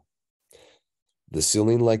crystal, the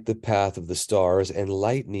ceiling like the path of the stars, and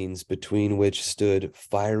lightnings between which stood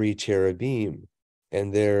fiery cherubim,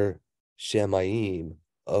 and their shamayim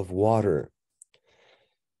of water.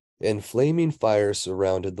 And flaming fire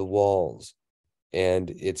surrounded the walls, and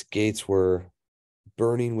its gates were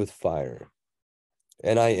burning with fire.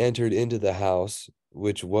 And I entered into the house,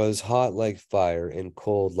 which was hot like fire and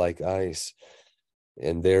cold like ice,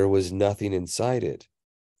 and there was nothing inside it.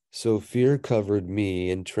 So fear covered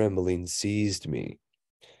me, and trembling seized me.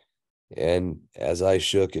 And as I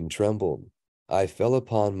shook and trembled, I fell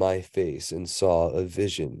upon my face and saw a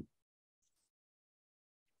vision.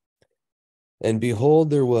 And behold,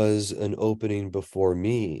 there was an opening before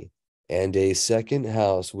me, and a second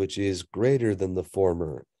house which is greater than the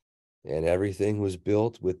former, and everything was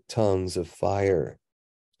built with tongues of fire.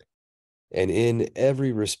 And in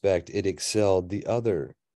every respect it excelled the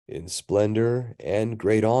other in splendor and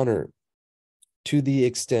great honor, to the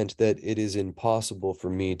extent that it is impossible for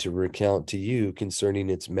me to recount to you concerning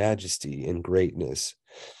its majesty and greatness.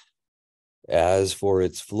 As for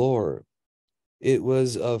its floor, it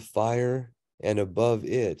was of fire, and above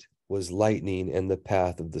it was lightning and the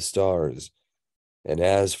path of the stars. And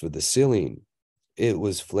as for the ceiling, it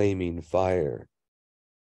was flaming fire.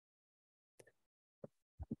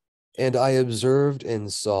 And I observed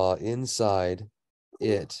and saw inside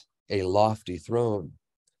it a lofty throne.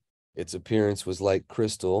 Its appearance was like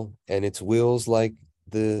crystal, and its wheels like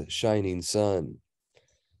the shining sun.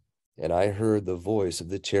 And I heard the voice of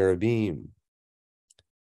the cherubim.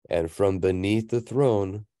 And from beneath the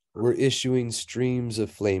throne were issuing streams of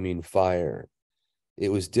flaming fire. It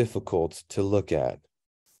was difficult to look at.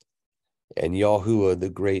 And Yahuwah, the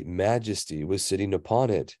great majesty, was sitting upon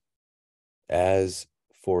it. As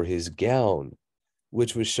for his gown,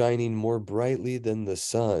 which was shining more brightly than the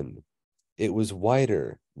sun, it was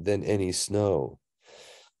whiter than any snow.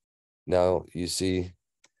 Now, you see,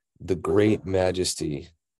 the great majesty,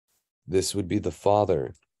 this would be the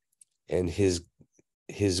Father, and his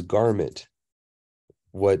garment,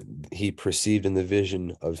 what he perceived in the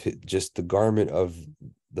vision of just the garment of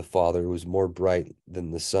the Father was more bright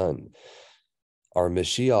than the sun. Our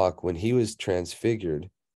Mashiach, when he was transfigured,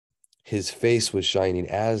 his face was shining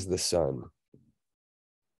as the sun,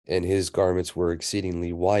 and his garments were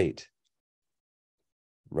exceedingly white,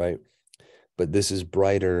 right? But this is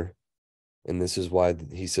brighter, and this is why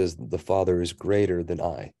he says the Father is greater than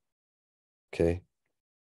I. Okay.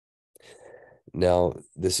 Now,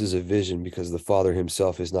 this is a vision because the Father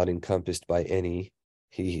himself is not encompassed by any.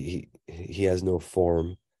 He has no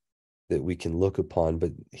form that we can look upon,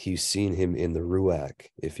 but he's seen him in the Ruach,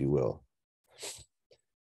 if you will.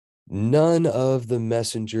 None of the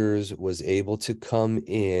messengers was able to come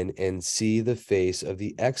in and see the face of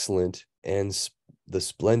the excellent and the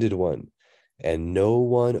splendid one, and no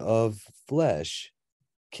one of flesh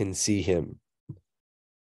can see him.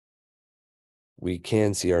 We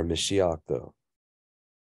can see our Mashiach, though.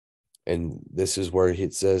 And this is where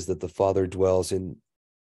it says that the Father dwells in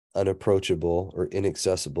unapproachable or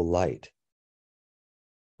inaccessible light.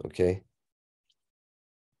 Okay?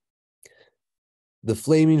 The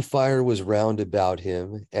flaming fire was round about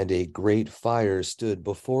him, and a great fire stood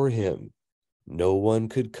before him. No one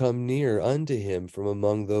could come near unto him from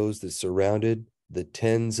among those that surrounded the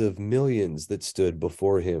tens of millions that stood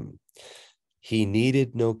before him. He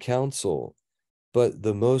needed no counsel, but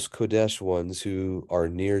the most Kodesh ones who are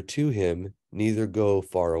near to him neither go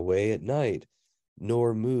far away at night,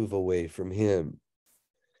 nor move away from him.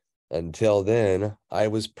 Until then, I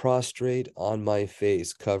was prostrate on my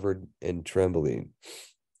face, covered and trembling.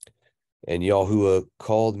 And Yahuwah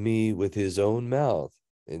called me with his own mouth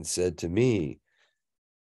and said to me,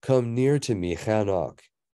 come near to me, Chanok,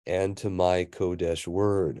 and to my Kodesh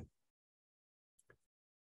word.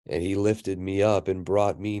 And he lifted me up and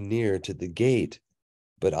brought me near to the gate,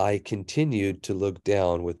 but I continued to look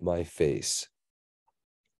down with my face.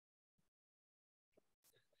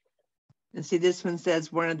 And see, this one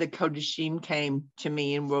says, one of the Kodashim came to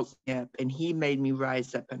me and woke me up, and he made me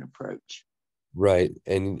rise up and approach. Right.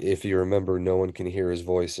 And if you remember, no one can hear his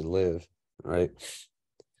voice and live, right?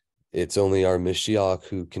 It's only our Mashiach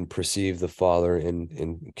who can perceive the Father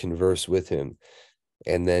and converse with him.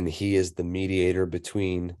 And then he is the mediator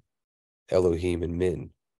between Elohim and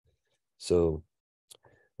Min. So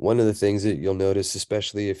one of the things that you'll notice,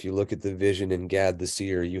 especially if you look at the vision in Gad the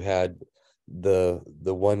seer, you had the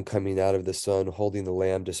one coming out of the sun holding the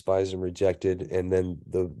lamb, despised and rejected, and then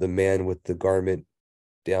the man with the garment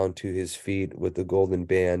down to his feet with the golden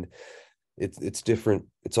band. It's different.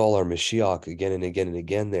 It's all our Mashiach again and again and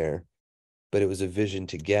again there, but it was a vision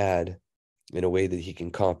to Gad in a way that he can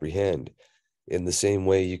comprehend. In the same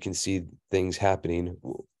way, you can see things happening,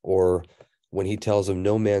 or when he tells them,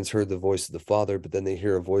 no man's heard the voice of the Father, but then they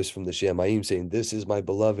hear a voice from the Shamayim saying, this is my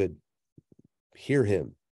beloved, hear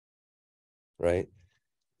him, right?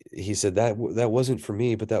 He said that wasn't for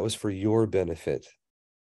me, but that was for your benefit.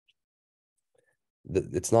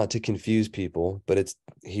 It's not to confuse people, but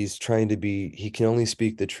he's trying to be, he can only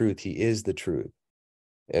speak the truth. He is the truth.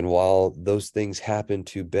 And while those things happen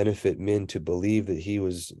to benefit men to believe that he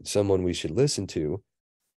was someone we should listen to,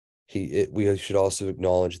 we should also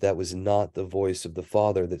acknowledge that was not the voice of the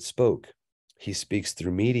Father that spoke. He speaks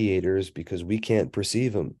through mediators because we can't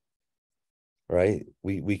perceive him, right?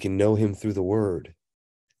 We can know him through the word.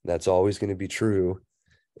 That's always going to be true.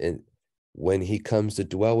 And when he comes to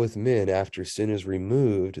dwell with men after sin is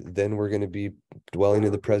removed, then we're going to be dwelling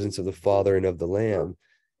in the presence of the Father and of the Lamb.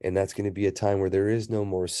 And that's going to be a time where there is no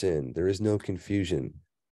more sin. There is no confusion.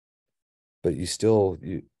 But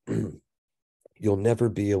you'll never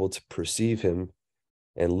be able to perceive him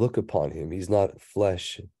and look upon him. He's not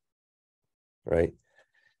flesh, right?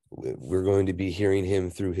 We're going to be hearing him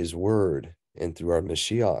through his word and through our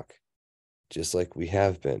Mashiach, just like we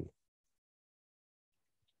have been.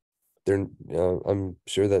 I'm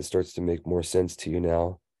sure that starts to make more sense to you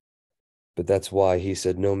now. But that's why he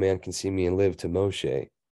said, no man can see me and live, to Moshe.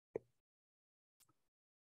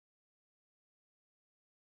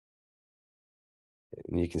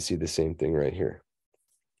 And you can see the same thing right here.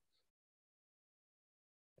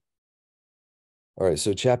 All right,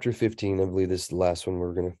 so chapter 15, I believe this is the last one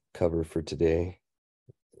we're going to cover for today.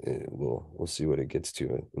 We'll see what it gets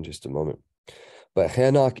to in just a moment. But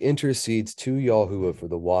Chanok intercedes to Yahuwah for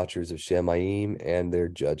the watchers of Shamayim and their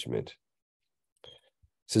judgment. It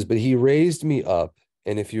says, but he raised me up,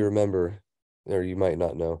 and if you remember, or you might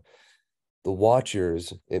not know, the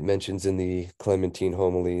watchers, it mentions in the Clementine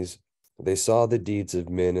homilies, they saw the deeds of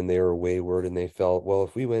men and they were wayward, and they felt, well,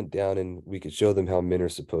 if we went down and we could show them how men are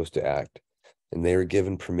supposed to act, and they were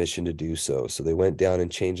given permission to do so. So they went down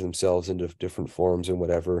and changed themselves into different forms and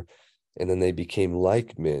whatever, and then they became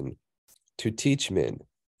like men to teach men.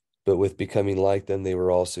 But with becoming like them, they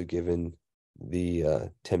were also given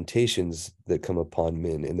the temptations that come upon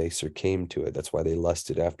men, and they succumbed to it. That's why they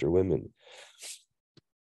lusted after women.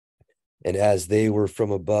 And as they were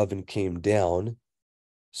from above and came down,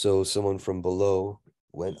 so someone from below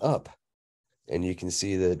went up. And you can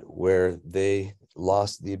see that where they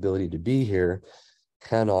lost the ability to be here,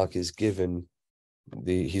 Chanok is given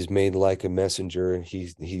he's made like a messenger.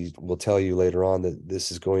 He will tell you later on that this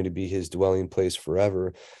is going to be his dwelling place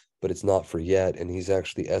forever, but it's not for yet. And he's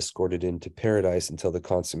actually escorted into paradise until the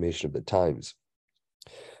consummation of the times.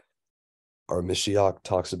 Our Mashiach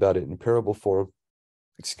talks about it in parable form,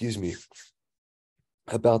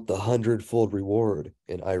 about the 100-fold reward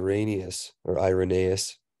in Irenaeus,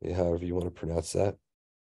 however you want to pronounce that,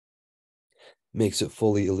 makes it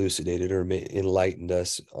fully elucidated or enlightened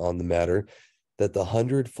us on the matter that the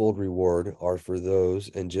 100-fold reward are for those,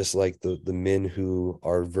 and just like the men who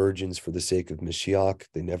are virgins for the sake of Mashiach,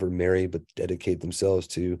 they never marry but dedicate themselves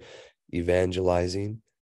to evangelizing,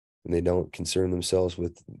 and they don't concern themselves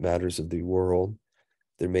with matters of the world.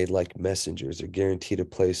 They're made like messengers. They're guaranteed a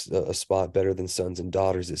place, a spot better than sons and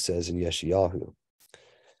daughters, it says in Yeshayahu.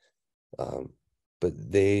 But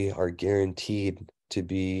they are guaranteed to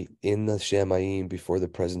be in the Shamayim before the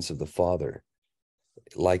presence of the Father,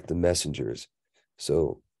 like the messengers.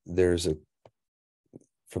 So there's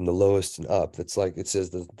from the lowest and up. That's like it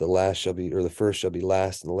says the last shall be, or the first shall be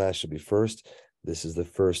last, and the last shall be first. This is the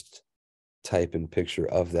first type and picture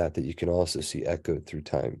of that you can also see echoed through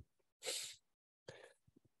time.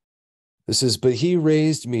 This is, but he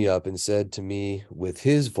raised me up and said to me with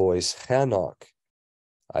his voice, Chanok.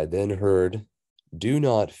 I then heard, do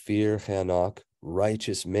not fear, Chanok,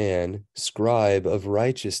 righteous man, scribe of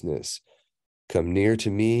righteousness. Come near to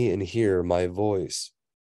me and hear my voice.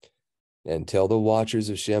 And tell the watchers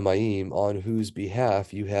of Shamayim on whose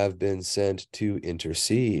behalf you have been sent to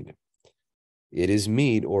intercede. It is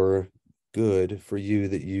meet or good for you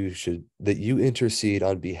that you intercede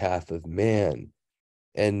on behalf of man,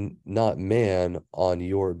 and not man on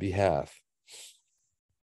your behalf.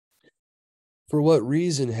 For what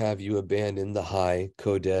reason have you abandoned the high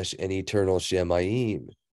Kodesh and eternal Shemayim,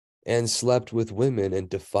 and slept with women and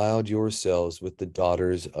defiled yourselves with the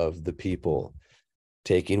daughters of the people,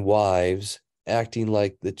 taking wives, acting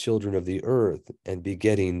like the children of the earth, and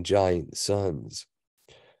begetting giant sons?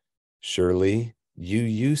 Surely you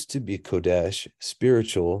used to be Kodesh,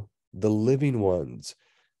 spiritual, the living ones,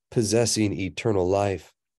 possessing eternal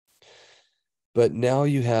life. But now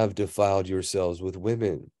you have defiled yourselves with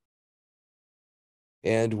women,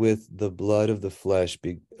 and with the blood of the flesh,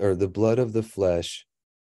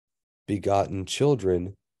 begotten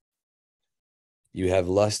children, you have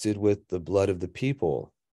lusted with the blood of the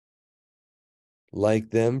people, like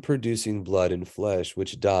them, producing blood and flesh,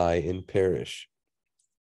 which die and perish.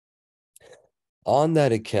 On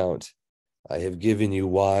that account, I have given you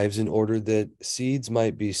wives in order that seeds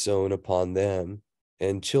might be sown upon them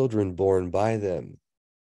and children born by them,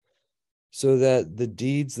 so that the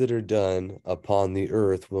deeds that are done upon the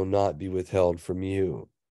earth will not be withheld from you.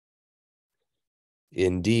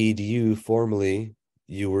 Indeed, you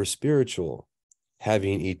were spiritual,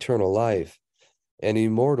 having eternal life, and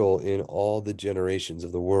immortal in all the generations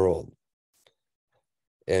of the world.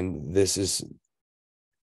 And this is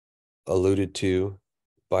alluded to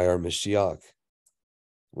by our Mashiach.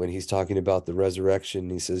 When he's talking about the resurrection,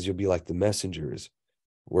 he says, you'll be like the messengers,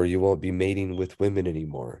 where you won't be mating with women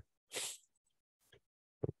anymore.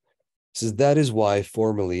 He says, that is why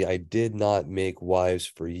formerly I did not make wives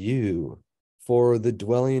for you, for the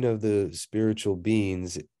dwelling of the spiritual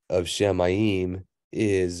beings of Shemayim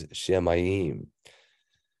is Shemayim.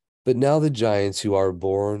 But now the giants who are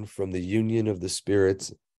born from the union of the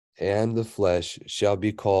spirits and the flesh shall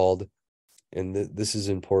be called, and this is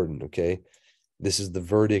important, okay? This is the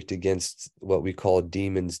verdict against what we call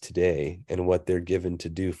demons today and what they're given to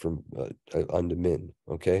do from unto men,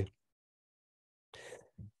 okay?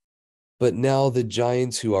 But now the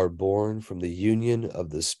giants who are born from the union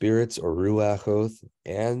of the spirits or Ruach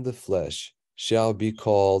and the flesh shall be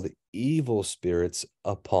called evil spirits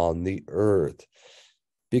upon the earth,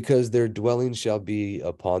 because their dwelling shall be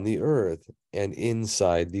upon the earth and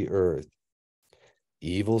inside the earth.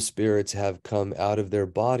 Evil spirits have come out of their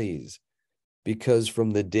bodies, because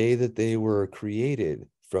from the day that they were created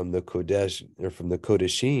from the Kodesh or from the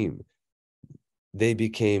Kodeshim, they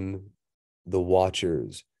became the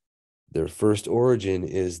watchers. Their first origin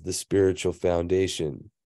is the spiritual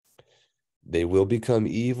foundation. They will become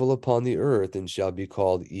evil upon the earth and shall be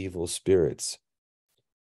called evil spirits.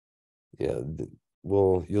 Yeah,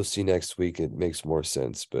 you'll see next week. It makes more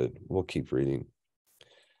sense, but we'll keep reading.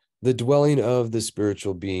 The dwelling of the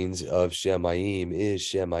spiritual beings of Shemayim is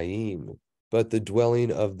Shemayim, but the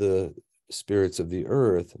dwelling of the spirits of the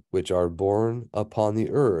earth, which are born upon the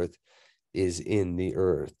earth, is in the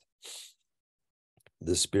earth.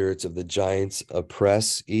 The spirits of the giants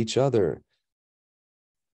oppress each other.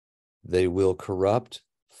 They will corrupt,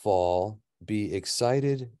 fall, be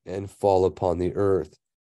excited, and fall upon the earth,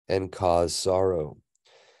 and cause sorrow.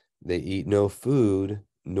 They eat no food,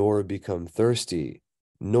 nor become thirsty,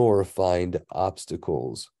 nor find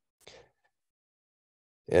obstacles.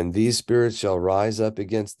 And these spirits shall rise up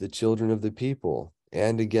against the children of the people,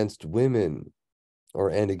 and against women,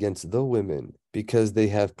 and against the women, because they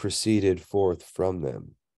have proceeded forth from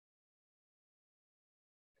them.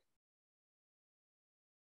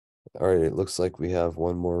 All right, it looks like we have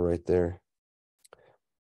one more right there.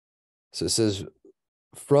 So it says,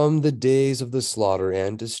 from the days of the slaughter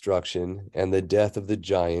and destruction and the death of the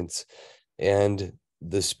giants and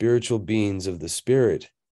the spiritual beings of the spirit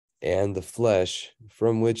and the flesh,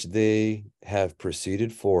 from which they have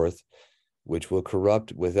proceeded forth, which will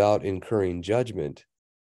corrupt without incurring judgment,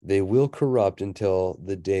 they will corrupt until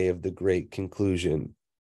the day of the great conclusion,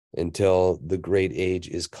 until the great age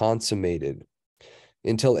is consummated,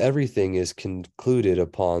 until everything is concluded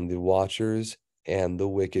upon the watchers and the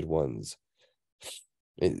wicked ones.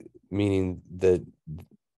 Meaning that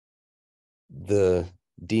the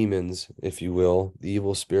demons, if you will, the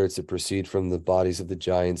evil spirits that proceed from the bodies of the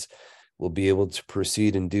giants, will be able to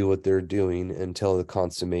proceed and do what they're doing until the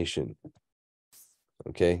consummation.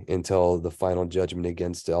 Okay, until the final judgment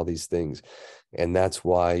against all these things. And that's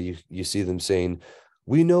why you see them saying,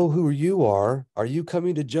 we know who you are. Are you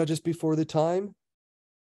coming to judge us before the time?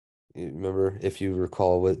 You remember, if you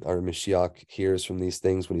recall, what our Mashiach hears from these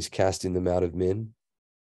things when he's casting them out of men.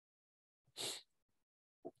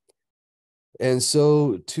 And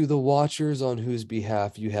so to the watchers on whose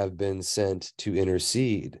behalf you have been sent to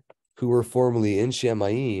intercede, who were formerly in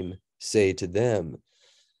Shamayim say to them,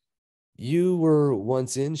 you were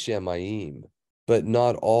once in Shamayim, but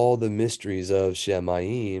not all the mysteries of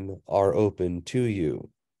Shamayim are open to you,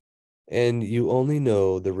 and you only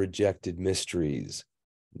know the rejected mysteries,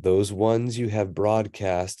 those ones you have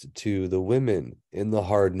broadcast to the women in the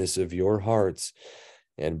hardness of your hearts.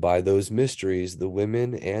 And by those mysteries, the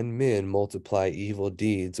women and men multiply evil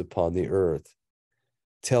deeds upon the earth.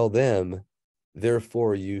 Tell them,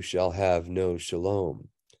 therefore you shall have no shalom.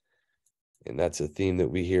 And that's a theme that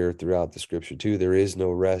we hear throughout the scripture too. There is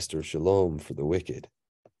no rest or shalom for the wicked,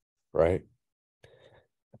 right?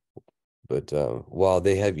 But while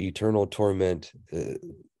they have eternal torment,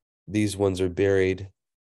 these ones are buried.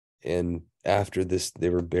 And after this, they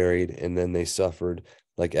were buried, and then they suffered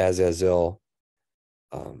like Azazel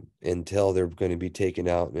until they're going to be taken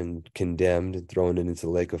out and condemned and thrown into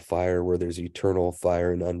the lake of fire, where there's eternal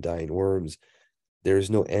fire and undying worms.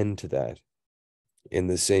 There's no end to that. In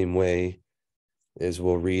the same way, as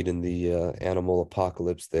we'll read in the animal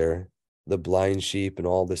apocalypse there, the blind sheep and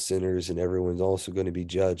all the sinners and everyone's also going to be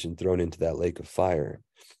judged and thrown into that lake of fire,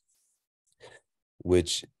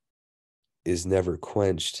 which is never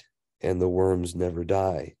quenched, and the worms never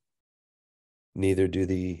die. Neither do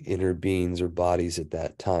the inner beings or bodies at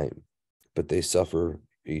that time, but they suffer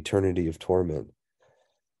eternity of torment.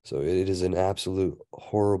 So it is an absolute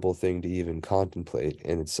horrible thing to even contemplate,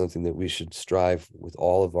 and it's something that we should strive with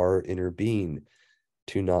all of our inner being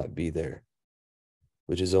to not be there,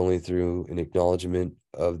 which is only through an acknowledgement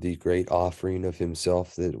of the great offering of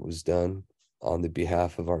himself that was done on the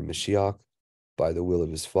behalf of our Mashiach by the will of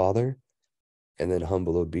his Father, and then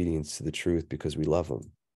humble obedience to the truth because we love him.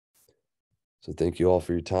 So thank you all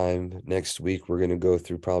for your time. Next week, we're going to go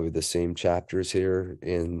through probably the same chapters here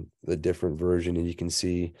in the different version, and you can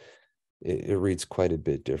see it reads quite a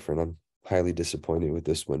bit different. I'm highly disappointed with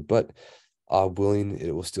this one, but willing,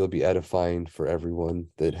 it will still be edifying for everyone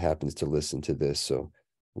that happens to listen to this. So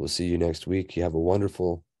we'll see you next week. You have a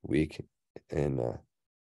wonderful week, and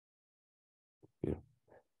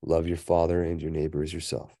love your father and your neighbor as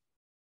yourself.